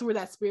think that's where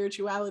that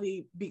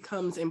spirituality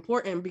becomes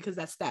important, because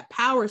that's that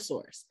power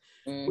source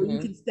where you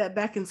can step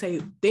back and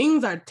say,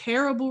 things are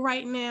terrible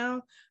right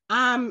now.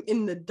 I'm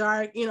in the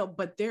dark,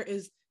 but there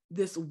is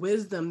this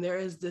wisdom, there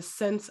is this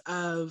sense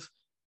of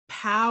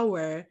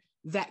power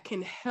that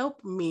can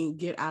help me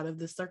get out of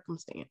this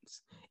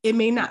circumstance. It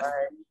may not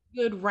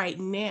feel good right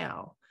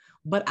now,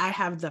 but I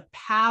have the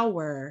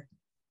power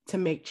to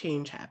make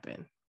change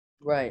happen.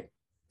 Right.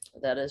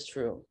 That is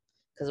true.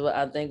 Because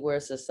I think we're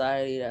a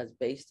society that's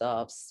based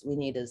off, we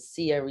need to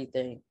see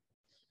everything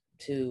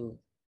to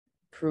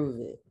prove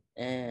it.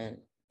 And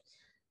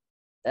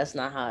that's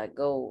not how it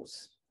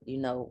goes.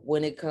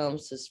 When it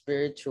comes to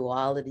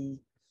spirituality,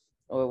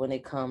 or when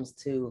it comes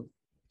to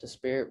the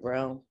spirit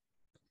realm,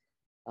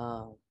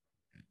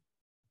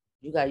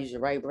 you got to use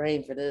your right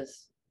brain for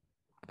this.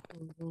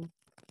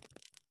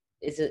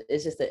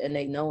 It's just an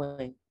innate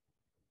knowing,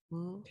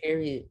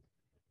 period.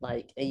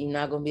 Like, and you're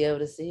not going to be able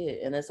to see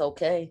it. And it's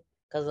okay.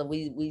 because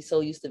we so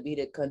used to be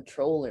the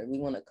controller. We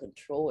want to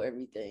control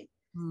everything.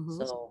 Mm-hmm.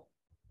 So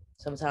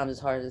sometimes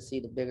it's hard to see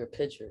the bigger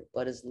picture,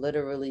 but it's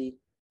literally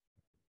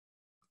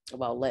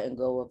about letting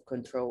go of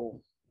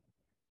control.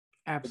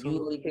 Absolutely.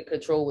 You only can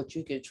control what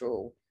you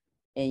control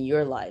in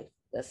your life.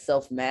 That's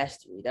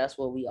self-mastery. That's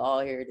what we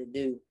all here to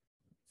do.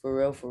 For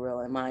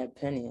real, in my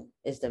opinion,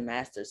 is to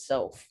master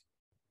self.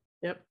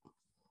 Yep.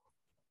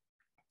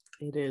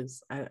 It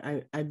is.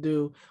 I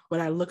do. When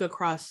I look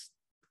across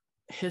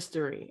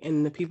history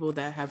and the people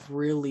that have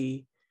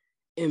really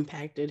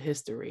impacted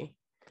history,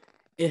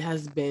 it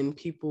has been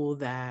people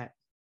that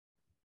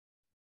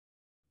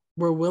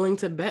were willing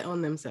to bet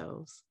on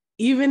themselves,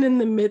 even in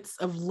the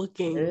midst of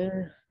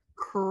looking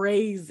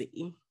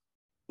crazy,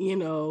 you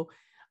know,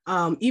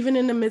 even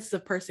in the midst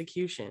of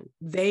persecution.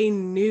 They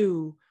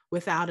knew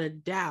without a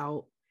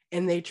doubt,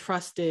 and they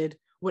trusted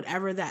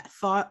whatever that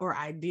thought or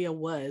idea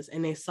was,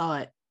 and they saw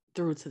it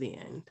through to the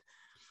end.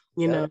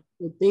 You know,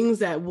 the things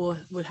that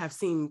would have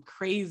seemed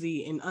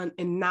crazy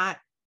and not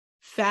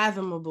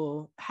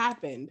fathomable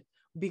happened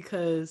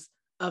because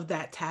of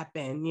that tap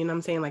in. You know what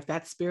I'm saying? Like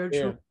that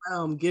spiritual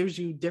realm gives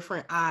you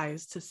different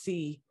eyes to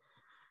see,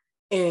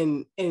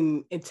 and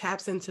it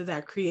taps into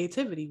that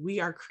creativity. We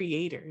are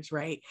creators,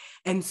 right?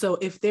 And so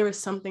if there is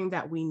something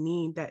that we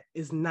need that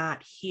is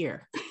not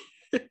here,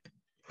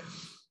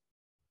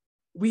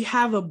 we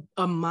have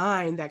a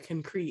mind that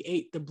can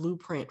create the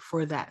blueprint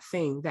for that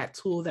thing, that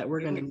tool that we're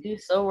going to. You're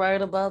so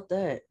right about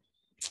that.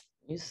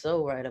 You're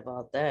so right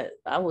about that.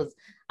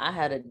 I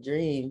had a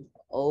dream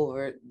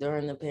over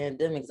during the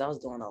pandemic. I was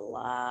doing a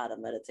lot of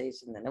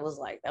meditation, and it was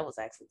like, that was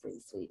actually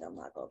pretty sweet. I'm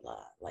not gonna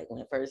lie. Like when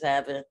it first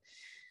happened,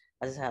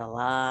 I just had a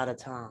lot of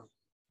time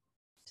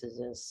to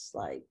just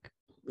like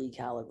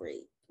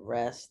recalibrate,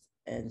 rest,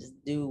 and just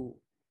do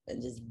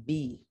and just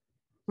be.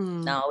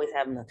 Not always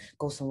having to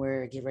go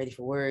somewhere, get ready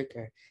for work,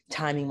 or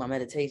timing my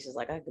meditations.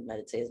 Like I could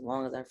meditate as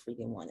long as I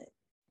freaking wanted.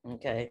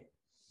 Okay.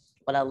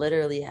 But I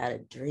literally had a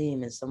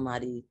dream, and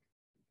somebody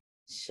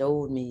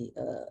showed me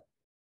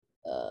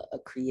a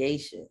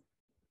creation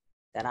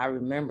that I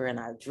remember, and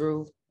I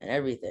drew and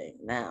everything.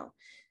 Now,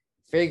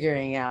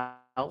 figuring out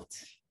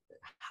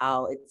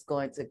how it's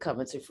going to come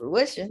into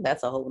fruition,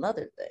 that's a whole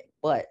nother thing.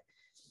 But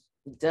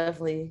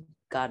definitely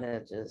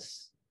gotta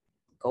just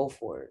go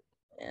for it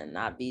and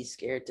not be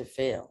scared to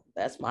fail.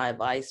 That's my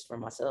advice for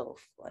myself.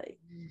 Like,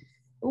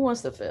 who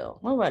wants to fail?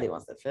 Nobody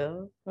wants to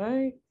fail,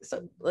 right?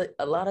 So like,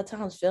 a lot of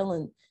times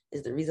failing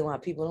is the reason why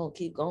people don't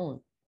keep going,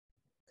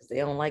 because they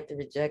don't like the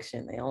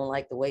rejection. They don't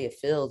like the way it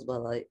feels,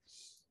 but like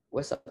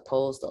we're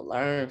supposed to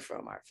learn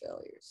from our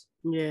failures.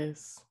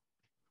 Yes.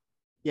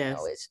 You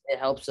know, it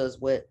helps us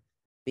with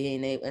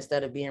being able,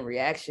 instead of being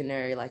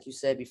reactionary, like you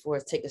said before,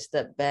 is take a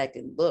step back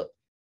and look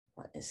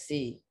and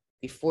see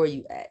before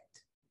you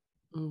act.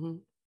 Mm-hmm.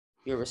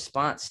 Your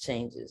response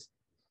changes.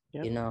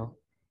 Yep. You know,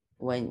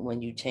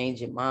 when you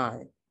change your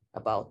mind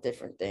about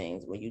different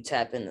things, when you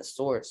tap in the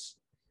source,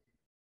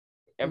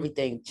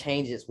 everything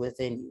changes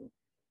within you.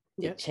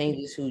 It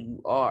changes who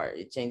you are.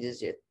 It changes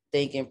your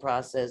thinking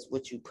process,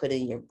 what you put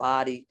in your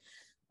body.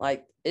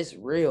 Like, it's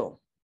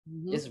real.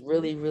 Mm-hmm. It's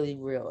really, really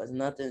real. There's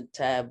nothing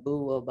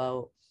taboo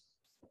about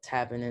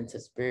tapping into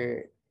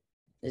spirit.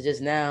 It's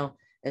just now,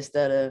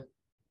 instead of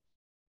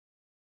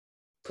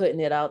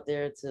putting it out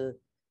there to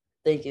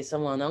thinking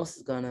someone else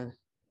is gonna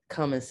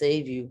come and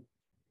save you,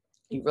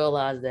 you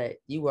realize that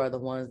you are the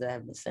ones that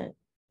have been sent.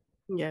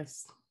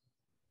 Yes.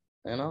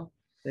 You know?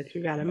 That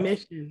you got a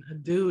mission, a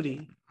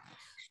duty.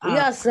 We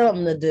got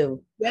something to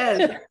do.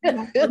 Yes.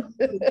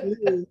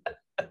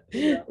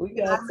 We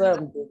got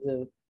something to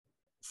do.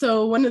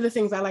 So one of the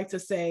things I like to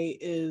say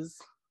is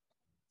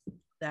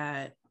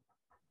that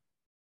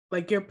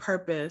like your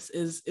purpose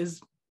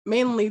is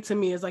mainly, to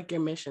me, is like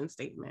your mission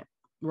statement,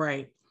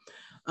 right?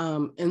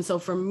 And so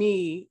for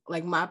me,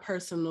 like my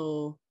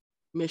personal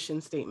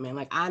mission statement,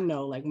 like I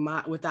know, like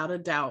without a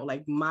doubt,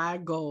 like my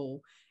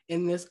goal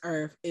in this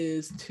earth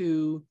is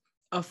to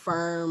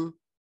affirm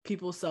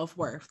people's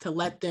self-worth, to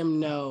let them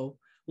know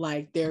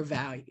like their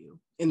value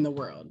in the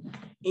world.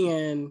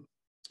 And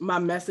my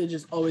message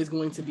is always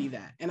going to be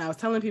that. And I was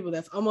telling people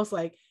that's almost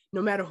like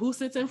no matter who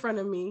sits in front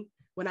of me,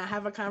 when I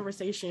have a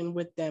conversation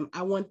with them,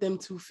 I want them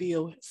to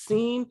feel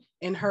seen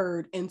and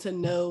heard and to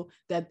know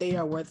that they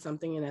are worth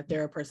something and that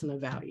they're a person of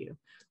value,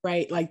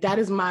 right? Like that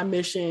is my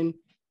mission,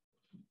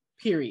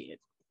 period.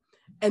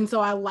 And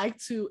so I like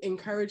to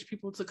encourage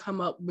people to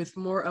come up with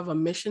more of a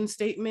mission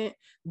statement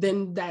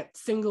than that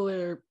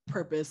singular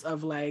purpose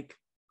of like,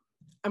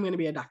 I'm going to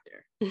be a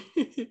doctor.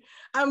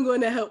 I'm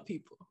going to help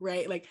people,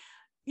 right? Like,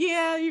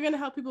 yeah, you're going to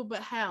help people, but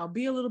how?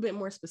 Be a little bit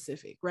more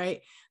specific, right?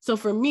 So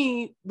for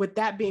me, with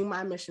that being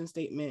my mission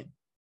statement,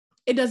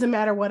 it doesn't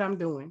matter what I'm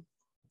doing.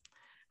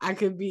 I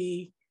could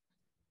be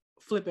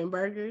flipping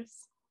burgers.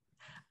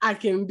 I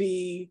can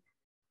be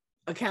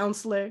a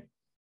counselor.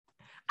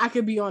 I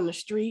could be on the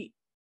street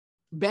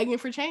begging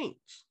for change.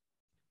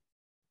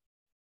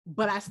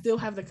 But I still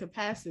have the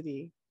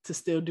capacity to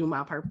still do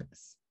my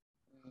purpose.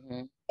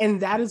 Mm-hmm.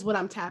 And that is what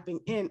I'm tapping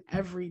in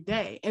every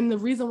day. And the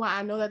reason why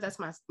I know that that's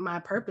my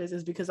purpose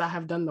is because I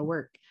have done the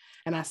work,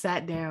 and I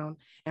sat down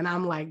and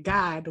I'm like,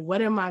 God,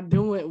 what am I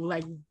doing?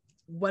 Like,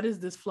 what is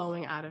this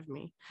flowing out of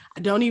me? I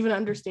don't even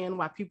understand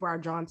why people are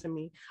drawn to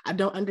me. I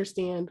don't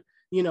understand,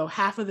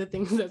 half of the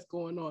things that's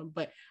going on,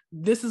 but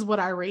this is what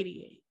I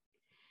radiate.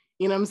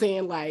 You know what I'm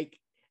saying? Like,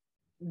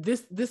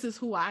 this is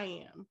who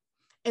I am.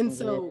 And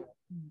so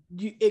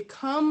it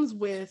comes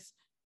with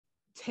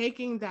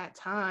taking that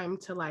time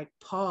to like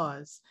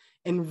pause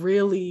and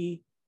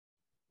really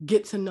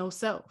get to know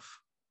self.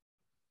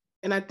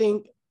 And I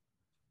think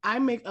I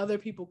make other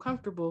people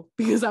comfortable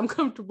because I'm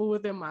comfortable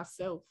within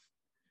myself,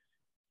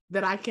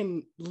 that I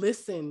can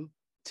listen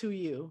to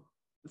you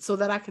so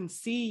that I can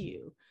see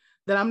you,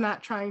 that I'm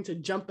not trying to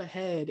jump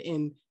ahead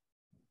and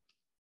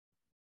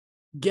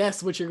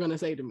guess what you're going to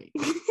say to me,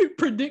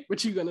 predict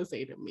what you're going to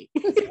say to me,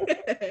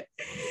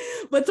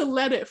 but to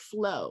let it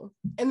flow.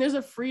 And there's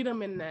a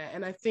freedom in that.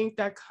 And I think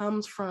that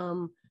comes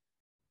from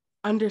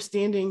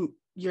understanding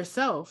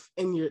yourself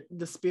and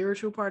the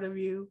spiritual part of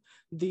you,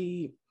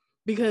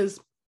 because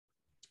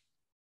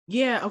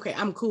yeah, okay,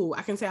 I'm cool.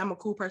 I can say I'm a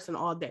cool person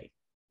all day,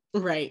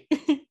 right?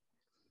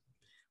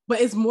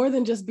 But it's more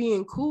than just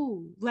being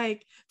cool.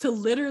 Like, to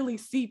literally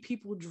see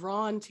people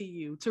drawn to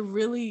you, to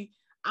really,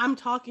 I'm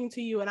talking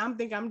to you and I'm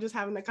thinking I'm just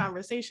having a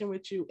conversation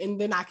with you, and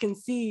then I can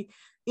see,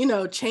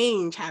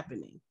 change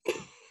happening.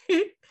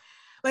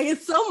 Like,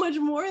 it's so much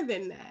more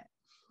than that.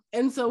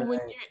 And so when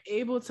you're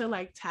able to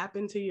like tap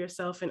into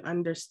yourself and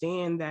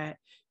understand that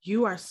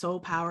you are so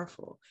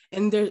powerful,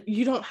 and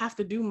you don't have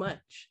to do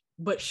much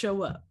but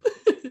show up.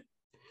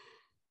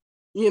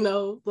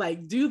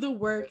 Like, do the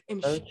work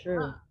and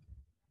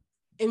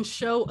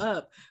show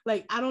up.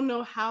 Like, I don't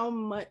know how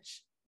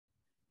much,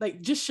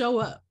 like, just show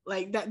up.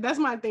 Like, that's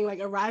my thing. Like,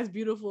 Arise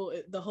Beautiful,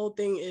 the whole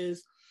thing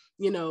is,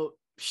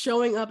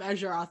 showing up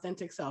as your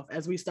authentic self,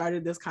 as we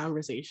started this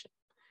conversation.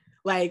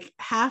 Like,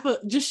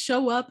 just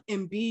show up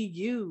and be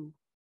you.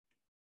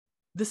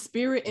 The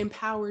spirit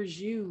empowers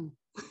you.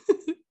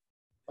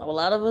 A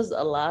lot of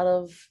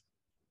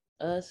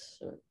us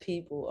or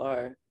people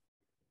are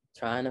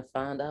trying to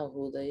find out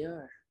who they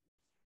are,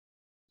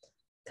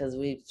 because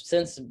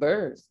since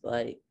birth,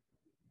 like,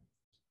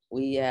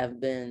 we've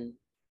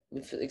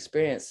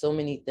experienced so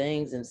many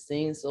things and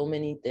seen so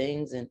many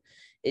things, and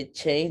it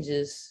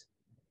changes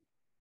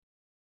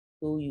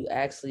who you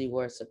actually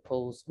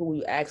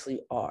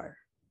are.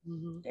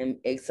 Mm-hmm.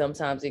 And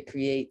sometimes it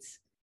creates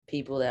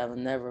people that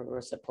never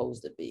were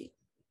supposed to be.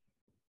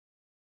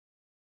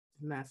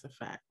 And that's a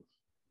fact.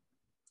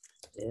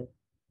 Yeah.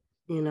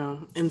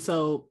 And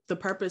so the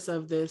purpose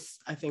of this,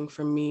 I think,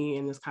 for me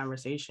in this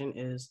conversation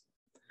is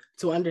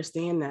to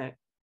understand that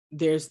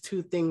there's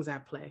two things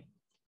at play,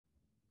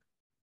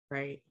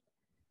 right?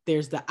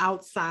 There's the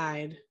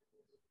outside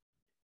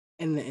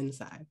and the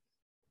inside.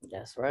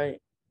 That's right.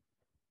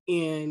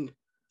 And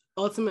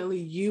ultimately,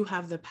 you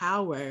have the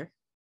power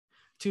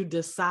to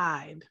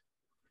decide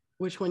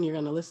which one you're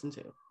going to listen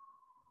to.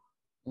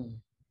 Mm.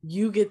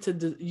 You get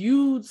to,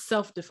 you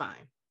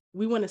self-define.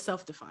 We want to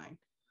self-define.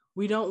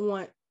 We don't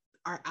want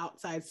our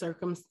outside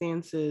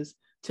circumstances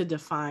to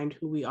define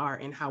who we are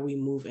and how we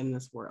move in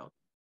this world.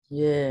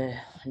 Yeah.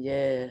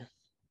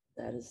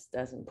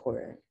 That's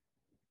important.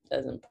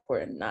 That's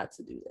important not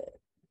to do that.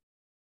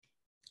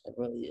 It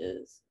really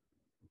is.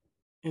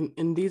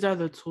 And these are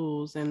the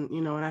tools, and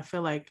and I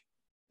feel like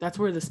that's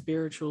where the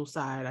spiritual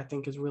side, I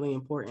think, is really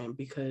important,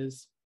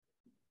 because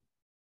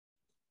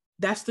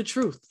that's the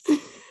truth.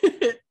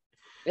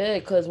 Yeah,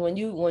 because when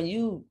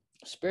you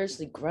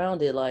spiritually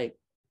grounded, like,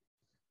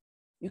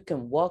 you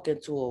can walk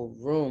into a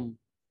room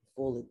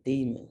full of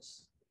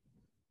demons.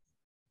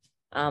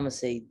 I'ma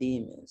say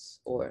demons,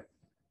 or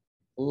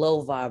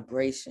low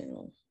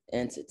vibrational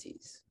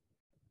entities,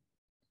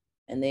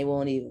 and they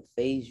won't even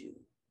faze you.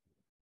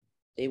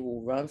 They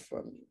will run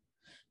from you,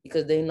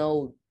 because they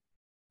know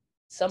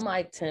some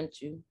might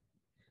tempt you,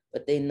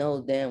 but they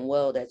know damn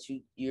well that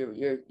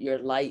your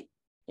light,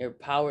 your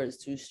power is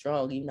too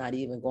strong. You're not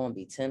even going to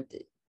be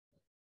tempted.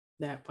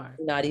 That part.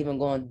 You're not even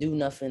going to do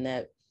nothing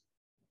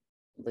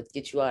but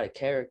get you out of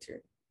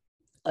character.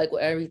 Like,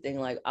 with everything,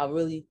 like, I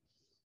really,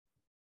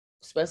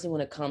 especially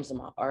when it comes to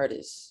my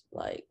artists,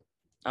 like,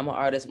 I'm an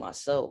artist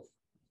myself,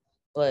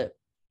 but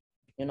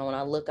when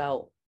I look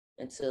out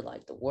into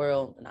like the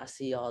world and I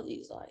see all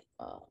these like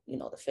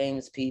the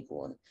famous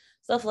people and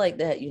stuff like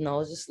that,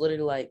 it's just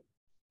literally like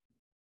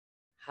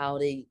how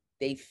they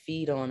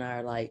feed on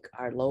our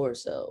lower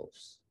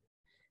selves.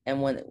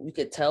 And when we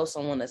could tell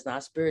someone that's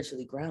not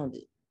spiritually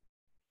grounded,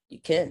 you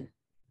can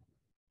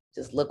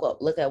just look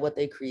at what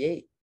they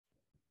create,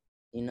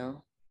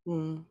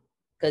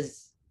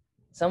 because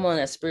someone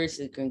that's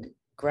spiritually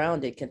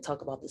grounded can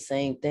talk about the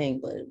same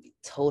thing, but it'd be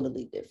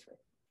totally different.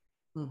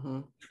 Mm-hmm.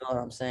 You know what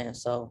I'm saying?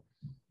 So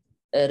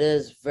it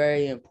is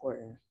very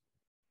important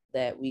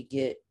that we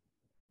get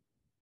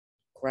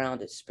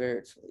grounded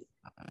spiritually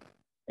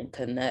and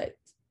connect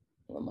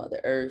with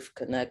Mother Earth,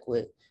 connect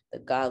with the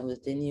God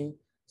within you,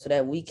 so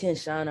that we can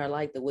shine our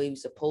light the way we're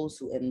supposed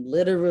to and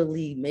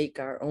literally make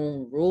our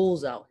own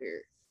rules out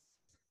here.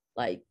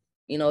 Like,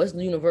 you know, it's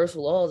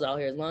universal laws out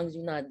here. As long as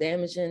you're not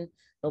damaging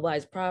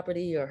nobody's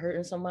property or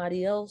hurting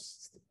somebody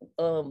else,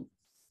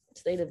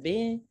 state of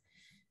being,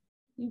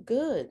 you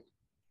good.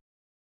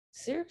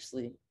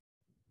 Seriously.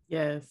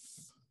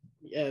 Yes.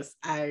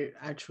 I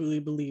truly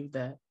believe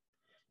that.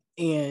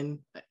 And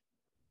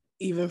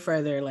even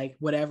further, like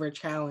whatever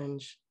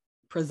challenge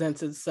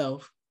presents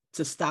itself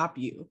to stop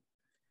you,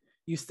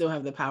 you still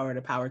have the power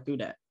to power through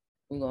that.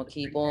 You're going to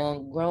keep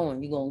on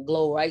growing. You're going to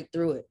glow right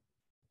through it.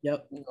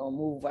 Yep. You're going to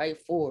move right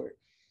forward.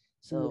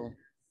 So, yeah.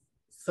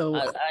 So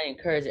I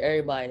encourage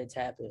everybody to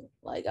tap in.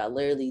 Like, I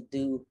literally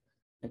do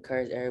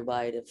encourage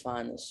everybody to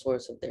find the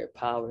source of their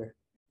power.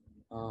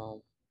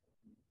 And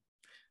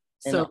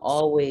to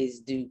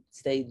always do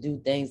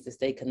things to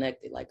stay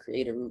connected, like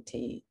create a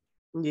routine.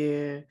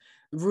 Yeah,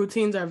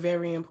 routines are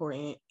very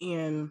important.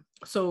 And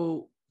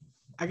so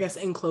I guess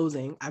in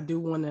closing, I do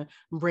want to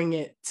bring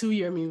it to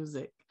your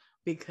music,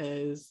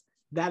 because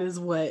that is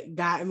what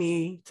got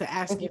me to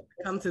ask you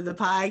to come to the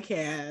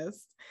podcast.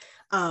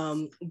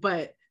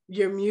 But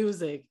your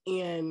music,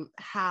 and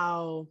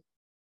how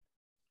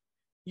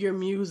your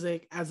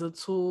music as a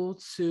tool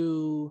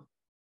to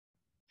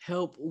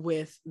help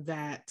with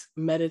that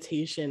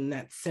meditation,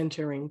 that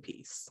centering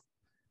piece.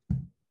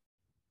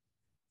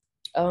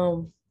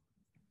 I'm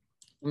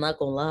not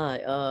gonna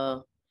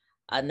lie.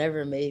 I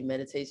never made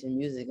meditation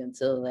music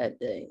until that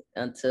day,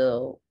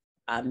 until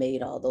I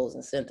made all those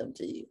and sent them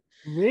to you.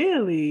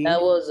 Really?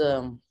 That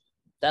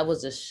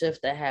was a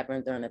shift that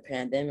happened during the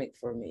pandemic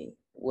for me,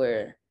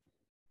 where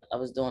I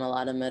was doing a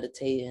lot of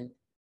meditating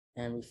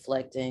and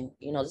reflecting,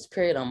 you know, this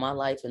period on my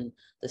life and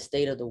the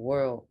state of the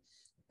world.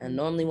 And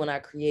normally when I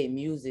create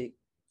music,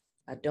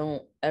 I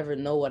don't ever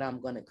know what I'm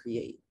going to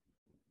create.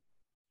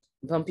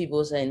 Some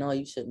people say, no,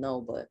 you should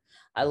know, but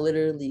I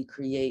literally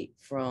create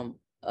from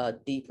a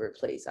deeper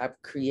place. I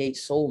create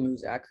soul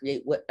music. I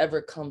create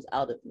whatever comes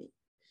out of me.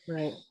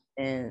 Right.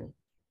 And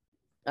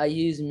I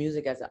use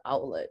music as an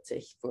outlet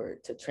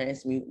to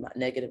transmute my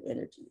negative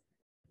energy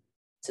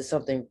to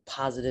something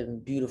positive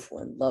and beautiful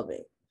and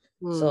loving.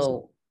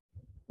 So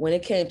when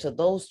it came to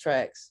those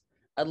tracks,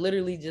 I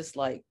literally just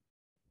like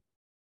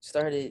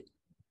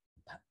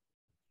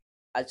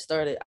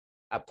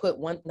I put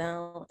one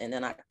down, and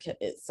then I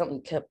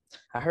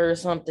heard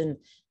something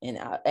and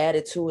I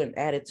added to it.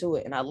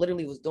 And I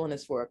literally was doing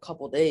this for a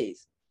couple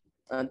days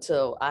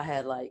until I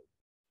had like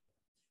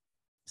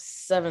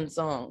 7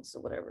 songs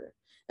or whatever.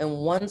 And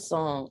one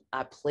song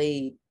I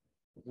played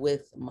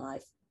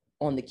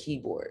on the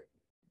keyboard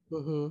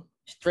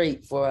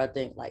straight for, I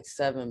think, like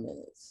 7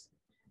 minutes.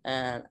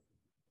 And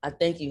I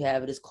think you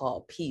have it. It's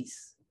called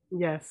Peace.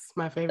 Yes,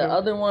 my favorite. The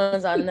other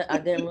ones I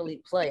didn't really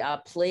play. I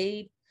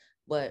played,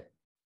 but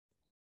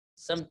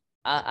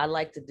I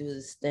like to do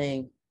this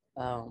thing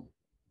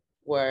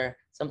where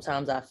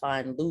sometimes I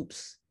find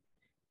loops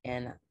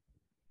and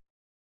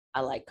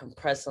I like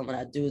compress them, and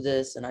I do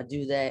this and I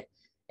do that,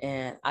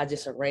 and I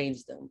just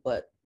arrange them.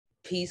 But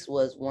Peace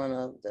was one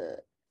of the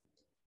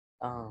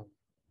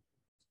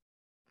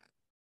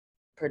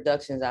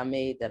productions I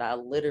made that I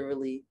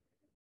literally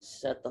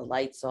shut the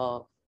lights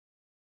off.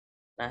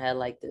 I had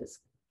like this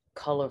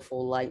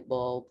colorful light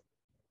bulb,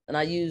 and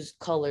I use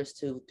colors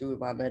too through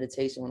my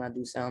meditation when I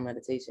do sound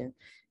meditation,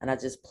 and I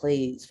just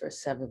played for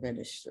 7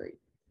 minutes straight,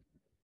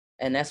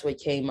 and that's what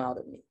came out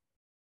of me.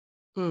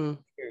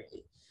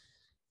 Period.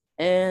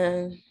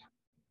 And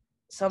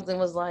something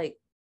was like,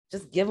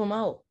 just give them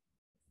out,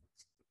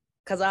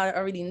 because I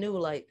already knew,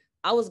 like,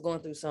 I was going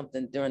through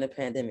something during the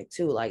pandemic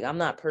too. Like, I'm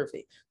not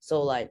perfect,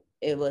 so like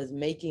it was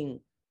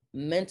making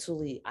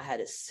mentally, I had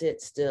to sit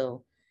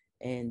still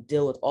and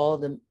deal with all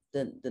the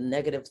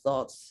negative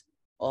thoughts,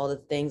 all the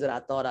things that I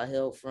thought I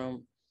healed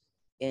from,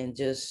 and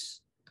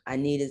just I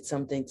needed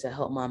something to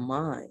help my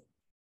mind.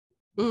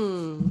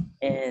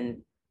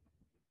 And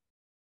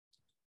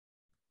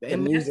the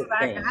music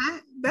thing.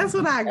 That's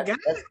what I got.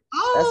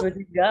 That's what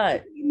you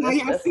got. Now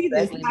y'all see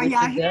this. Now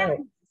y'all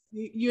hearing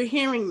this. You're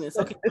hearing this.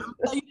 Okay, I'm gonna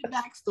tell you the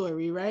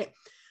backstory, right?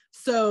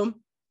 So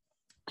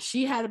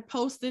she had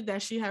posted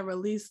that she had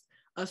released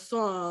a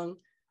song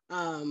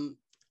on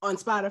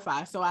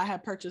Spotify. So I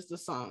had purchased the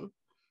song,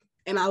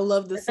 and I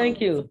love this song.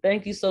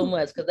 Thank you so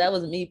much, because that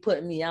was me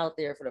putting me out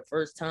there for the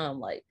first time,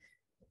 like,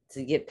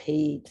 to get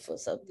paid for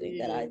something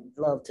that I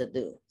love to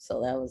do.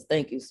 So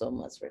thank you so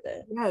much for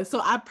that. Yeah,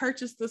 so I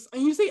purchased this,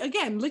 and you see,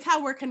 again, look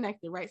how we're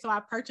connected, right? So I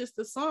purchased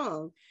the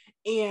song,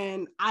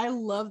 and I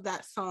love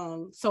that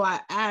song. So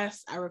I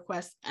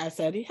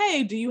said,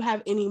 hey, do you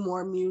have any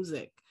more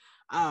music?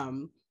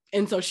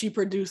 And so she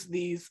produced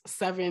these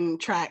 7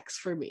 tracks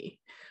for me.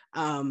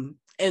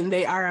 And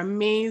they are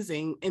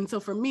amazing. And so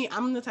for me,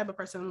 I'm the type of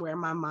person where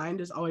my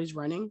mind is always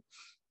running,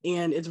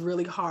 and it's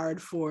really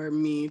hard for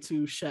me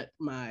to shut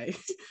my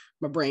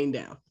brain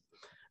down.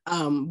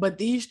 But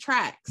these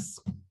tracks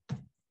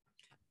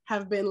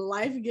have been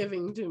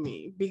life-giving to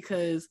me,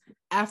 because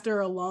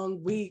after a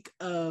long week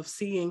of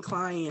seeing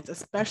clients,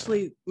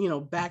 especially,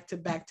 back to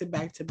back to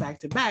back to back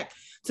to back,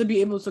 to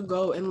be able to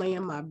go and lay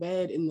in my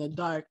bed in the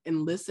dark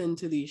and listen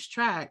to these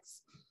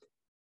tracks,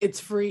 it's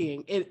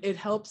freeing. It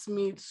helps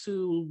me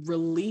to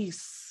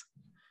release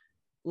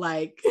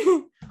like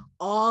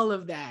all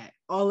of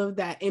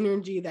that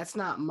energy that's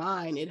not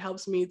mine. It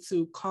helps me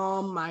to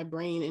calm my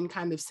brain and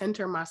kind of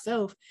center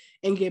myself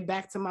and get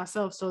back to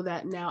myself, so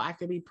that now I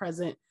could be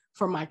present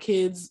for my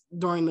kids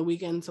during the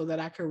weekend, so that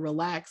I could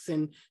relax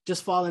and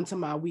just fall into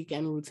my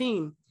weekend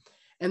routine.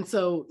 And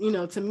so,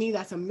 to me,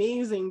 that's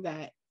amazing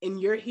that in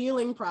your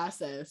healing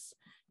process,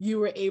 you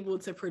were able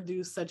to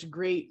produce such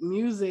great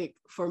music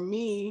for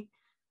me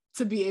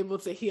to be able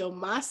to heal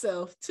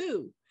myself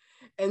too.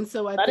 And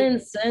so I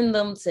didn't send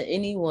them to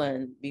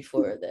anyone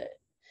before that.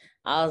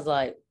 I was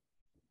like,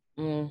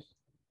 all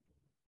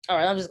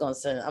right, I'm just gonna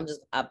send it.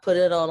 I put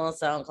it all on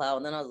SoundCloud,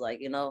 and then I was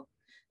like,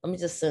 let me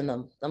just send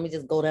them. Let me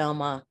just go down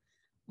my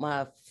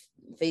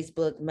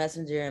Facebook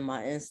Messenger and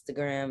my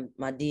Instagram,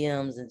 my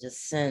DMs, and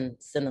just send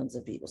them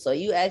to people. So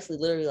you actually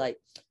literally like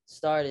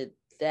started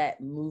that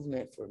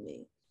movement for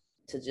me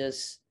to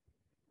just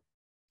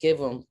give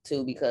them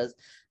to, because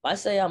if I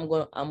say I'm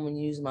going to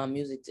use my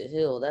music to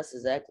heal, that's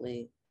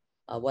exactly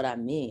what I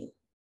mean.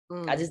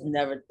 I just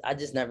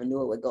never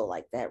knew it would go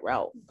like that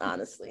route,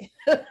 honestly.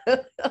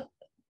 But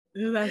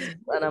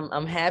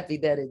I'm happy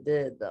that it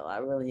did, though. I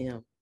really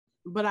am.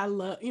 But I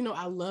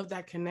love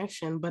that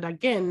connection. But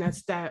again,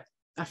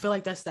 I feel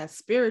like that's that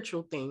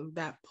spiritual thing,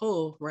 that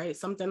pull, right?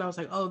 Something I was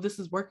like, oh, this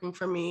is working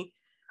for me.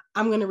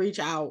 I'm going to reach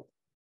out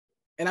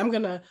and I'm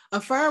going to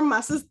affirm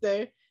my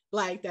sister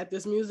like that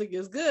this music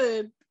is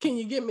good. Can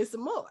you give me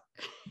some more?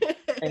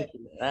 Thank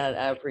you.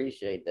 I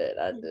appreciate that.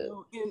 I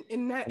do.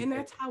 And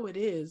that's how it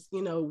is.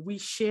 We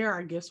share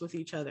our gifts with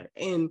each other.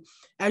 And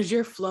as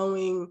you're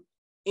flowing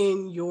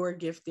in your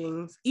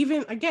giftings,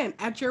 even again,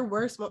 at your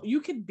worst moment, you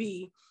could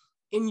be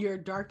in your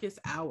darkest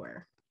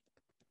hour.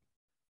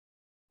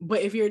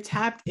 But if you're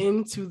tapped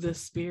into the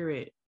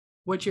spirit,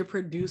 what you're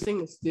producing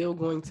is still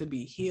going to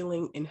be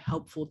healing and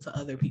helpful to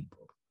other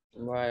people.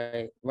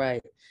 Right.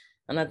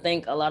 And I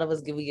think a lot of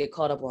us we get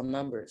caught up on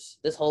numbers.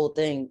 This whole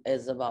thing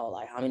is about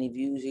like how many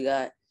views you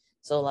got.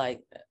 So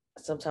like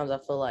sometimes I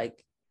feel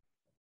like,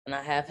 and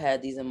I have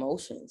had these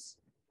emotions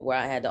where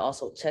I had to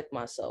also check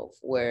myself,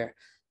 where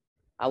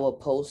I would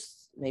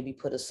post, maybe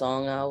put a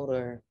song out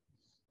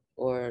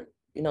or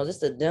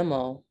just a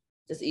demo,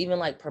 just even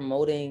like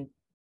promoting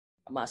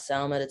my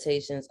sound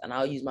meditations, and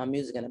I'll use my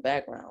music in the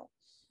background.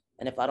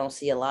 And if I don't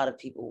see a lot of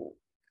people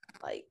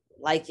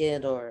like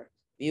it or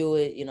view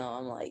it,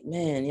 I'm like,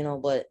 man,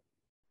 but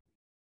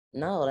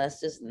no, that's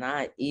just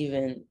not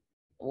even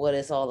what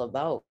it's all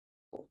about.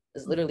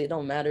 It's literally, it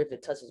don't matter if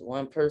it touches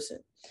one person.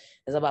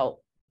 It's about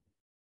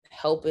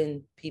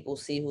helping people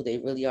see who they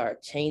really are,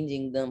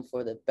 changing them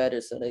for the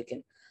better so they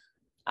can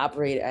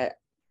operate at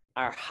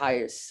our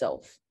higher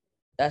self.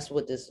 That's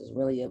what this is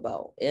really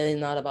about.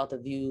 It's not about the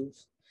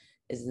views.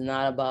 It's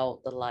not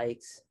about the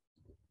likes.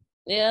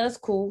 Yeah, that's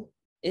cool.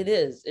 It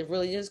is. It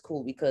really is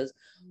cool, because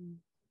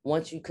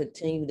once you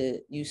continue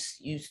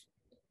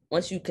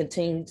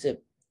to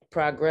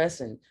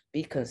progress and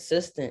be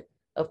consistent,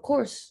 of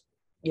course,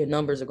 your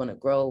numbers are going to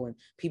grow and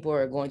people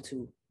are going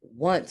to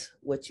want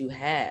what you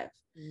have,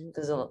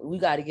 because we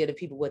got to give the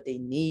people what they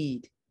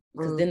need,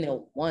 because then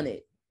they'll want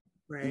it.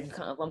 Right. If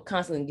I'm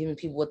constantly giving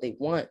people what they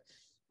want,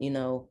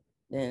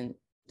 then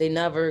I'm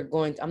never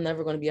going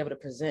to be able to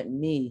present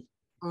me.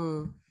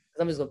 I'm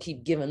just going to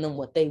keep giving them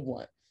what they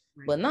want.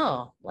 Right. But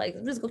no, like,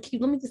 let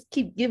me just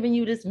keep giving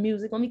you this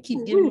music. Let me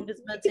keep giving you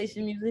this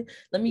meditation music.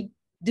 Let me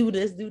do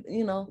this,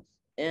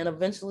 and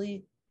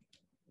eventually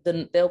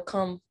then they'll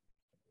come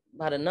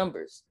by the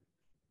numbers.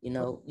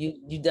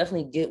 You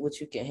definitely get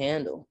what you can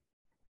handle.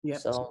 Yeah.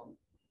 So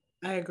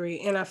I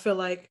agree. And I feel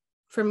like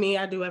for me,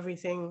 I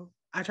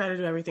try to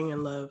do everything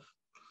in love.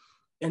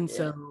 And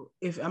so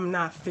if I'm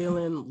not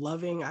feeling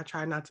loving, I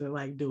try not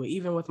to do it.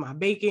 Even with my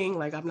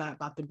baking, I'm not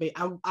about to bake.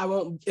 I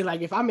won't,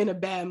 if I'm in a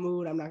bad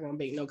mood, I'm not going to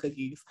bake no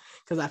cookies,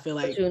 because I feel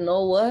like. But you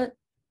know what?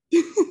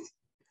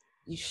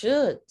 You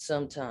should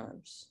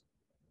sometimes.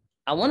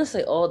 I want to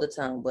say all the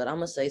time, but I'm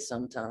going to say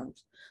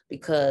sometimes,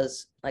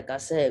 because like I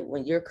said,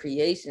 when your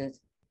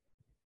creations,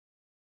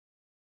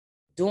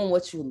 doing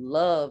what you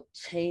love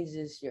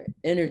changes your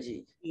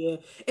energy. Yeah,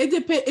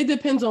 it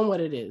depends on what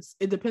it is.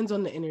 It depends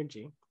on the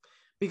energy,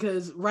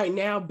 because right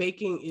now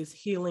baking is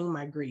healing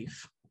my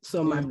grief.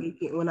 So my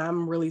baking, when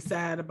I'm really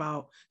sad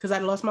because I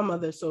lost my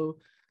mother, so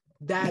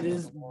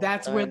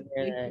that's where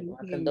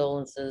my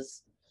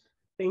condolences.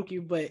 Thank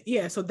you. But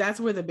yeah, so that's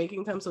where the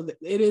baking comes. So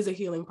it is a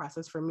healing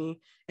process for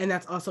me, and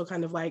that's also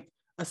kind of like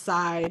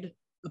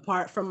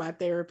apart from my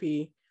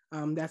therapy.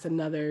 That's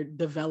another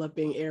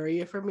developing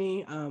area for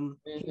me.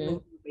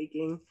 Healing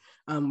baking,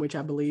 which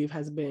I believe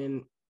has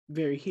been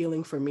very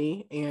healing for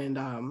me, and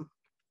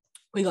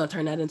we're gonna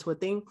turn that into a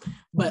thing.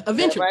 But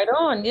eventually, right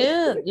on,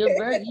 yeah,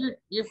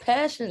 your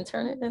passion,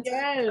 turn it into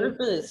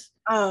purpose.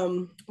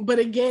 But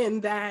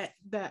again, that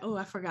oh,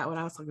 I forgot what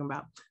I was talking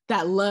about.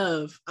 That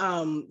love,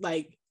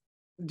 like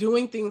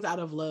doing things out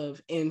of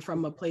love and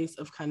from a place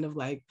of kind of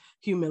like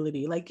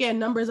humility. Like, yeah,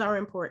 numbers are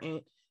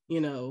important,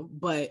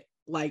 but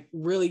like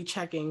really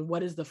checking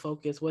what is the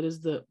focus, what is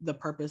the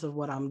purpose of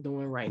what I'm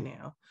doing right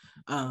now.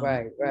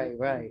 Right.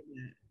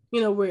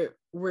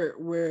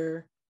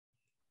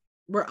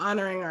 We're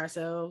honoring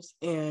ourselves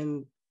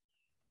and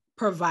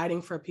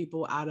providing for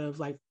people out of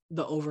like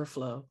the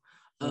overflow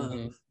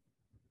of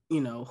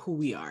who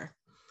we are.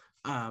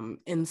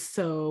 And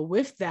so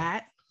with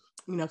that,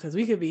 because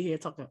we could be here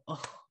talking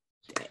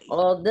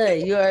all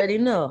day. You already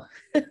know.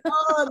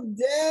 all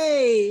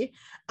day.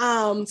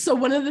 So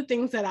one of the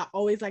things that I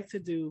always like to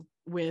do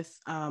with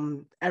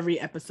every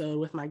episode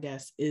with my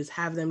guests is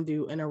have them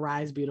do an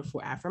Arise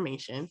Beautiful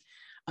affirmation,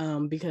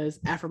 because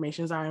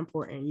affirmations are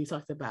important. You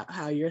talked about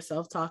how your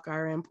self-talk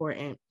are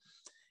important,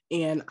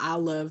 and I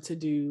love to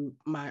do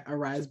my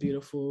Arise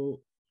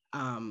Beautiful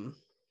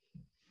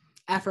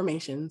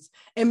affirmations,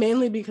 and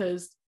mainly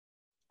because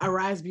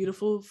Arise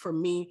Beautiful, for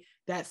me,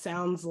 that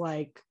sounds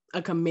like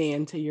a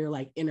command to your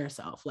like inner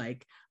self,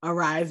 like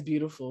arise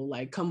beautiful,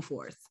 like come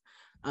forth.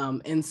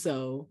 And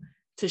so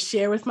to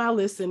share with my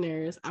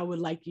listeners, I would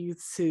like you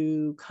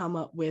to come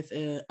up with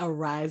a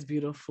Arise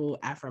Beautiful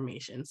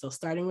affirmation. So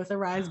starting with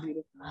Arise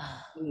Beautiful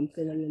and then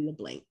filling in the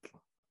blank.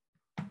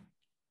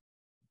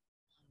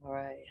 All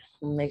right.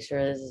 Make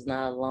sure this is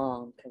not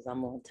long because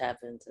I'm going to tap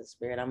into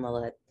spirit. I'm going to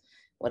let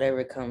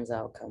whatever comes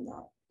out, come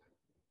out.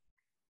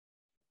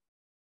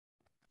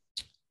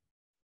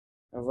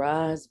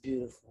 Arise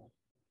beautiful.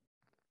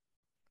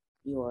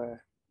 You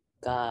are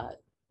God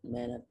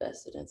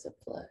manifested into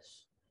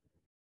flesh.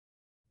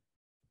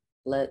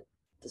 Let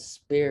the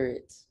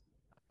spirit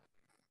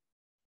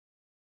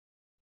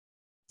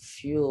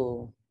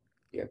fuel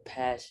your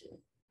passion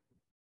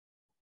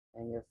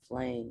and your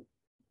flame.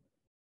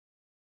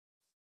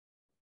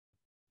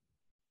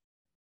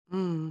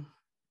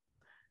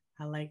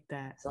 I like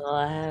that. That's all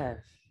I have.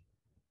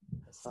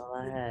 That's all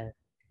I have.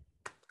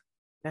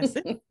 That's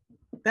it.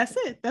 That's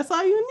it. That's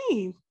all you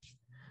need.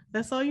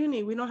 That's all you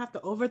need. We don't have to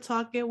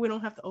overtalk it. We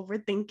don't have to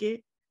overthink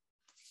it.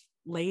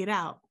 Lay it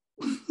out.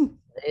 Lay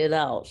it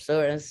out.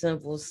 Short and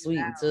simple, sweet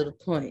and to the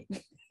point.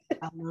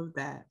 I love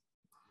that.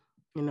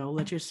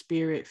 Let your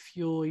spirit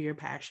fuel your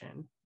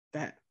passion.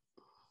 That,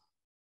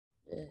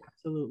 yeah.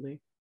 Absolutely.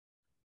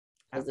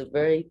 Because the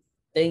very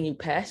thing you're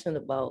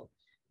passionate about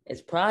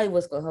is probably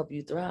what's going to help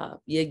you thrive.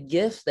 Your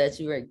gifts that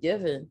you are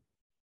given,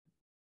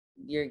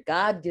 your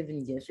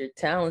God-given gifts, your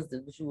talents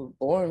that you were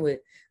born with,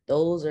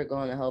 those are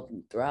going to help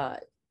you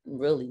thrive.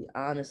 Really,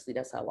 honestly,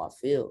 that's how I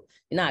feel.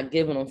 You're not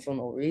giving them for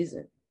no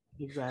reason.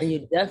 Exactly. And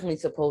you're definitely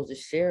supposed to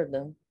share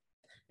them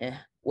and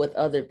with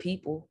other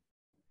people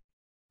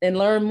and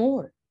learn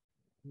more.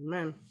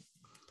 Amen.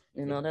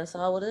 That's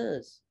how it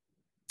is.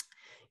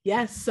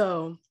 Yes.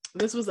 So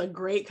this was a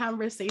great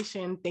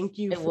conversation. Thank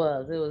you. It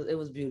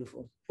was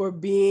beautiful. For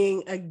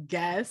being a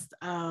guest.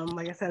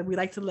 Like I said, we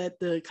like to let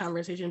the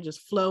conversation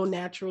just flow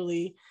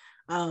naturally,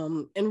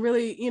 and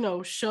really,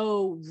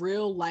 show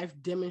real life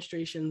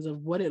demonstrations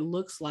of what it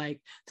looks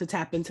like to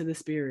tap into the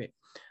spirit.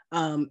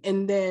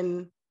 And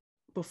then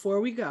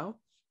before we go,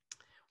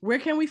 where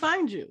can we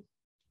find you?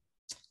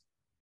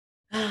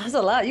 There's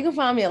a lot. You can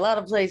find me a lot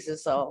of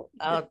places, so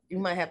you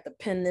might have to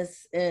pin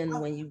this in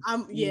when you.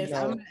 I'm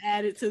gonna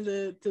add it to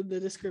the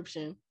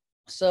description.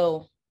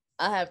 So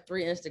I have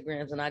 3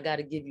 Instagrams, and I got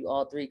to give you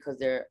all 3 because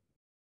they're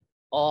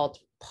all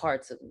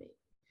parts of me.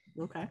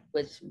 Okay.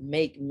 Which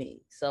make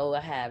me. So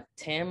I have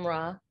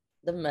Tamrah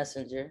the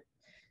Messenger.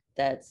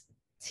 That's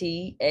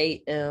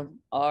TAMRAH_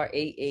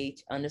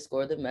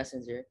 the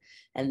Messenger,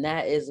 and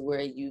that is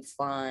where you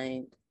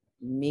find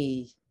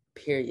me.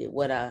 Period.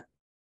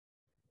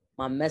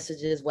 My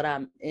messages, what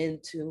I'm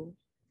into,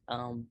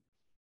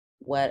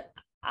 what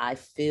I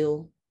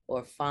feel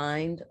or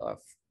find or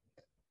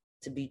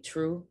to be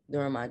true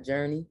during my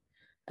journey,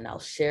 and I'll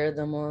share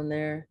them on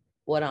there.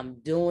 What I'm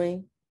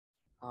doing,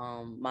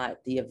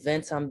 the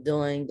events I'm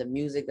doing, the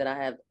music that I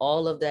have,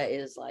 all of that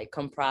is like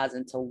comprised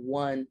into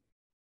one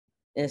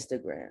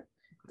Instagram.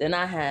 Then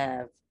I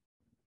have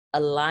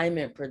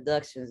Alignment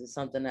Productions, is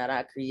something that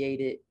I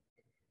created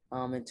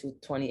in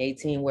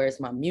 2018, where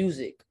it's my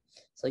music.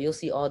 So you'll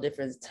see all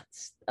different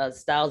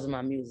styles of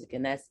my music,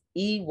 and that's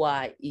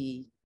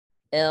EYELIGN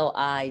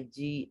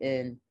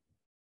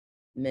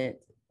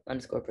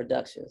 _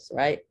 productions,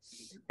 right?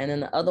 And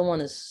then the other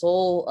one is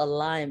Soul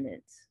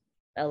Alignment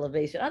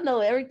Elevation. I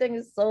know everything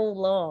is so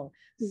long.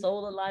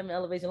 Soul Alignment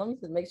Elevation. Let me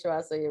just make sure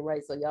I say it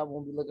right, so y'all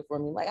won't be looking for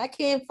me like I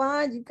can't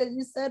find you because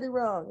you said it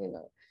wrong,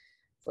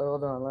 So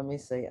hold on, let me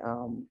say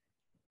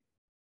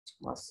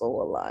my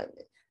soul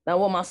alignment. Now,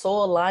 what my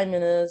soul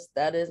alignment is,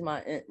 that is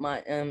my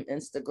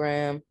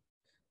Instagram,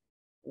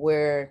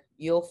 where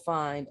you'll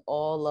find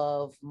all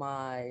of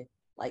my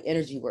like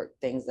energy work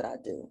things that I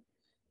do.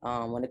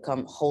 When it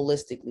comes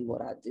holistically,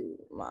 what I do,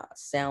 my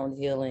sound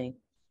healing,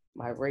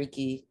 my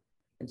Reiki,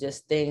 and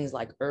just things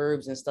like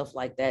herbs and stuff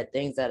like that,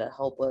 things that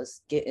help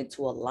us get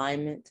into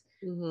alignment.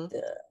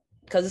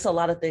 Because it's a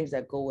lot of things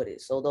that go with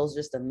it. So those are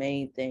just the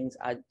main things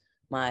I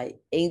my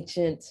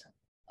ancient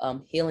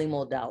healing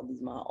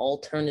modalities, my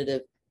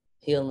alternative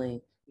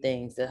healing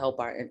things that help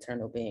our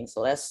internal being.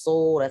 So that's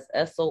soul, that's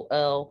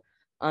SOL_alignment,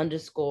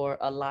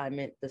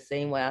 the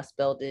same way I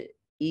spelled it,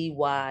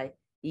 EYELIGNMET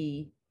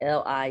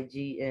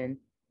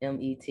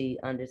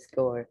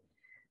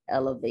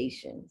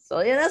 _elevation.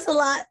 So yeah, that's a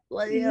lot.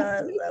 Like,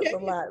 yeah, that's a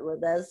lot, but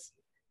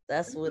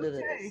that's what it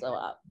is.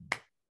 So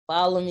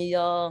follow me,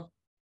 y'all.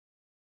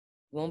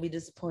 You won't be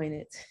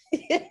disappointed.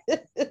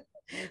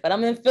 But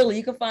I'm in Philly.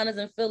 You can find us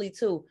in Philly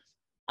too.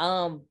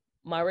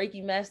 My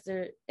Reiki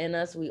master and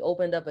us, we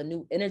opened up a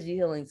new energy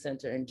healing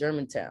center in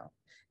Germantown.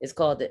 It's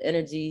called the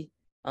Energy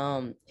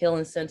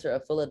Healing Center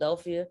of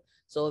Philadelphia.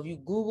 So if you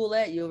Google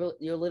that, you'll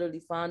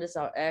literally find us,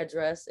 our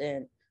address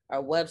and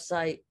our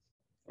website,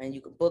 and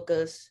you can book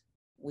us.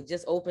 We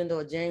just opened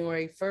on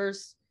January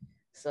 1st.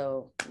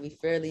 So we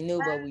fairly new,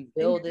 but we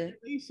building.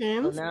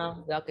 So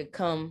now y'all could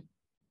come.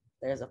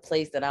 There's a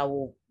place that I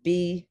will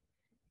be,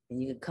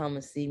 and you can come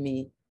and see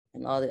me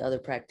and all the other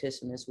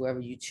practitioners, whoever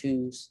you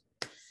choose,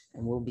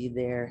 and we'll be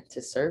there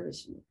to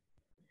service you.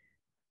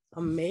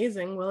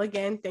 Amazing. Well,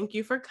 again, thank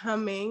you for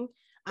coming.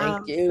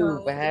 Thank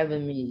you for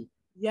having me.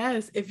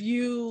 Yes, if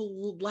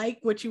you like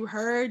what you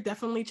heard,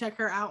 definitely check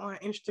her out on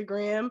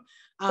Instagram.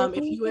 If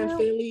you in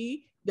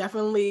Philly,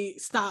 definitely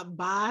stop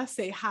by,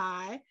 say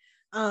hi.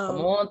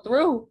 Come on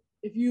through.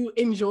 If you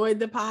enjoyed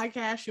the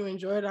podcast, you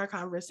enjoyed our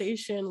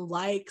conversation,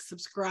 like,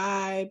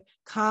 subscribe,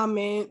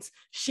 comment,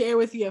 share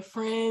with your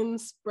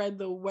friends, spread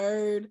the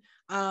word.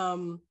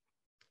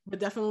 But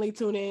definitely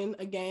tune in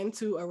again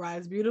to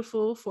Arise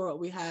Beautiful for what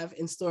we have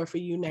in store for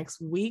you next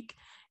week.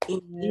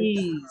 And,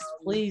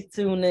 please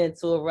tune in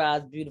to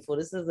Arise Beautiful.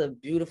 This is a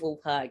beautiful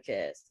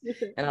podcast,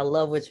 and I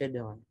love what you're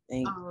doing.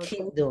 And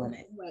keep doing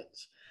it.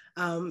 Much.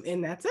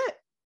 And that's it.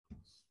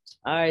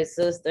 All right,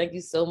 sis. Thank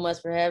you so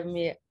much for having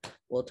me.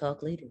 We'll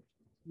talk later.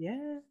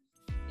 Yeah.